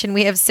we mention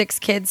we have 6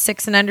 kids,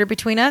 6 and under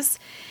between us?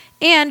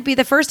 And be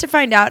the first to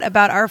find out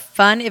about our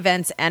fun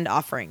events and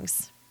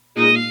offerings.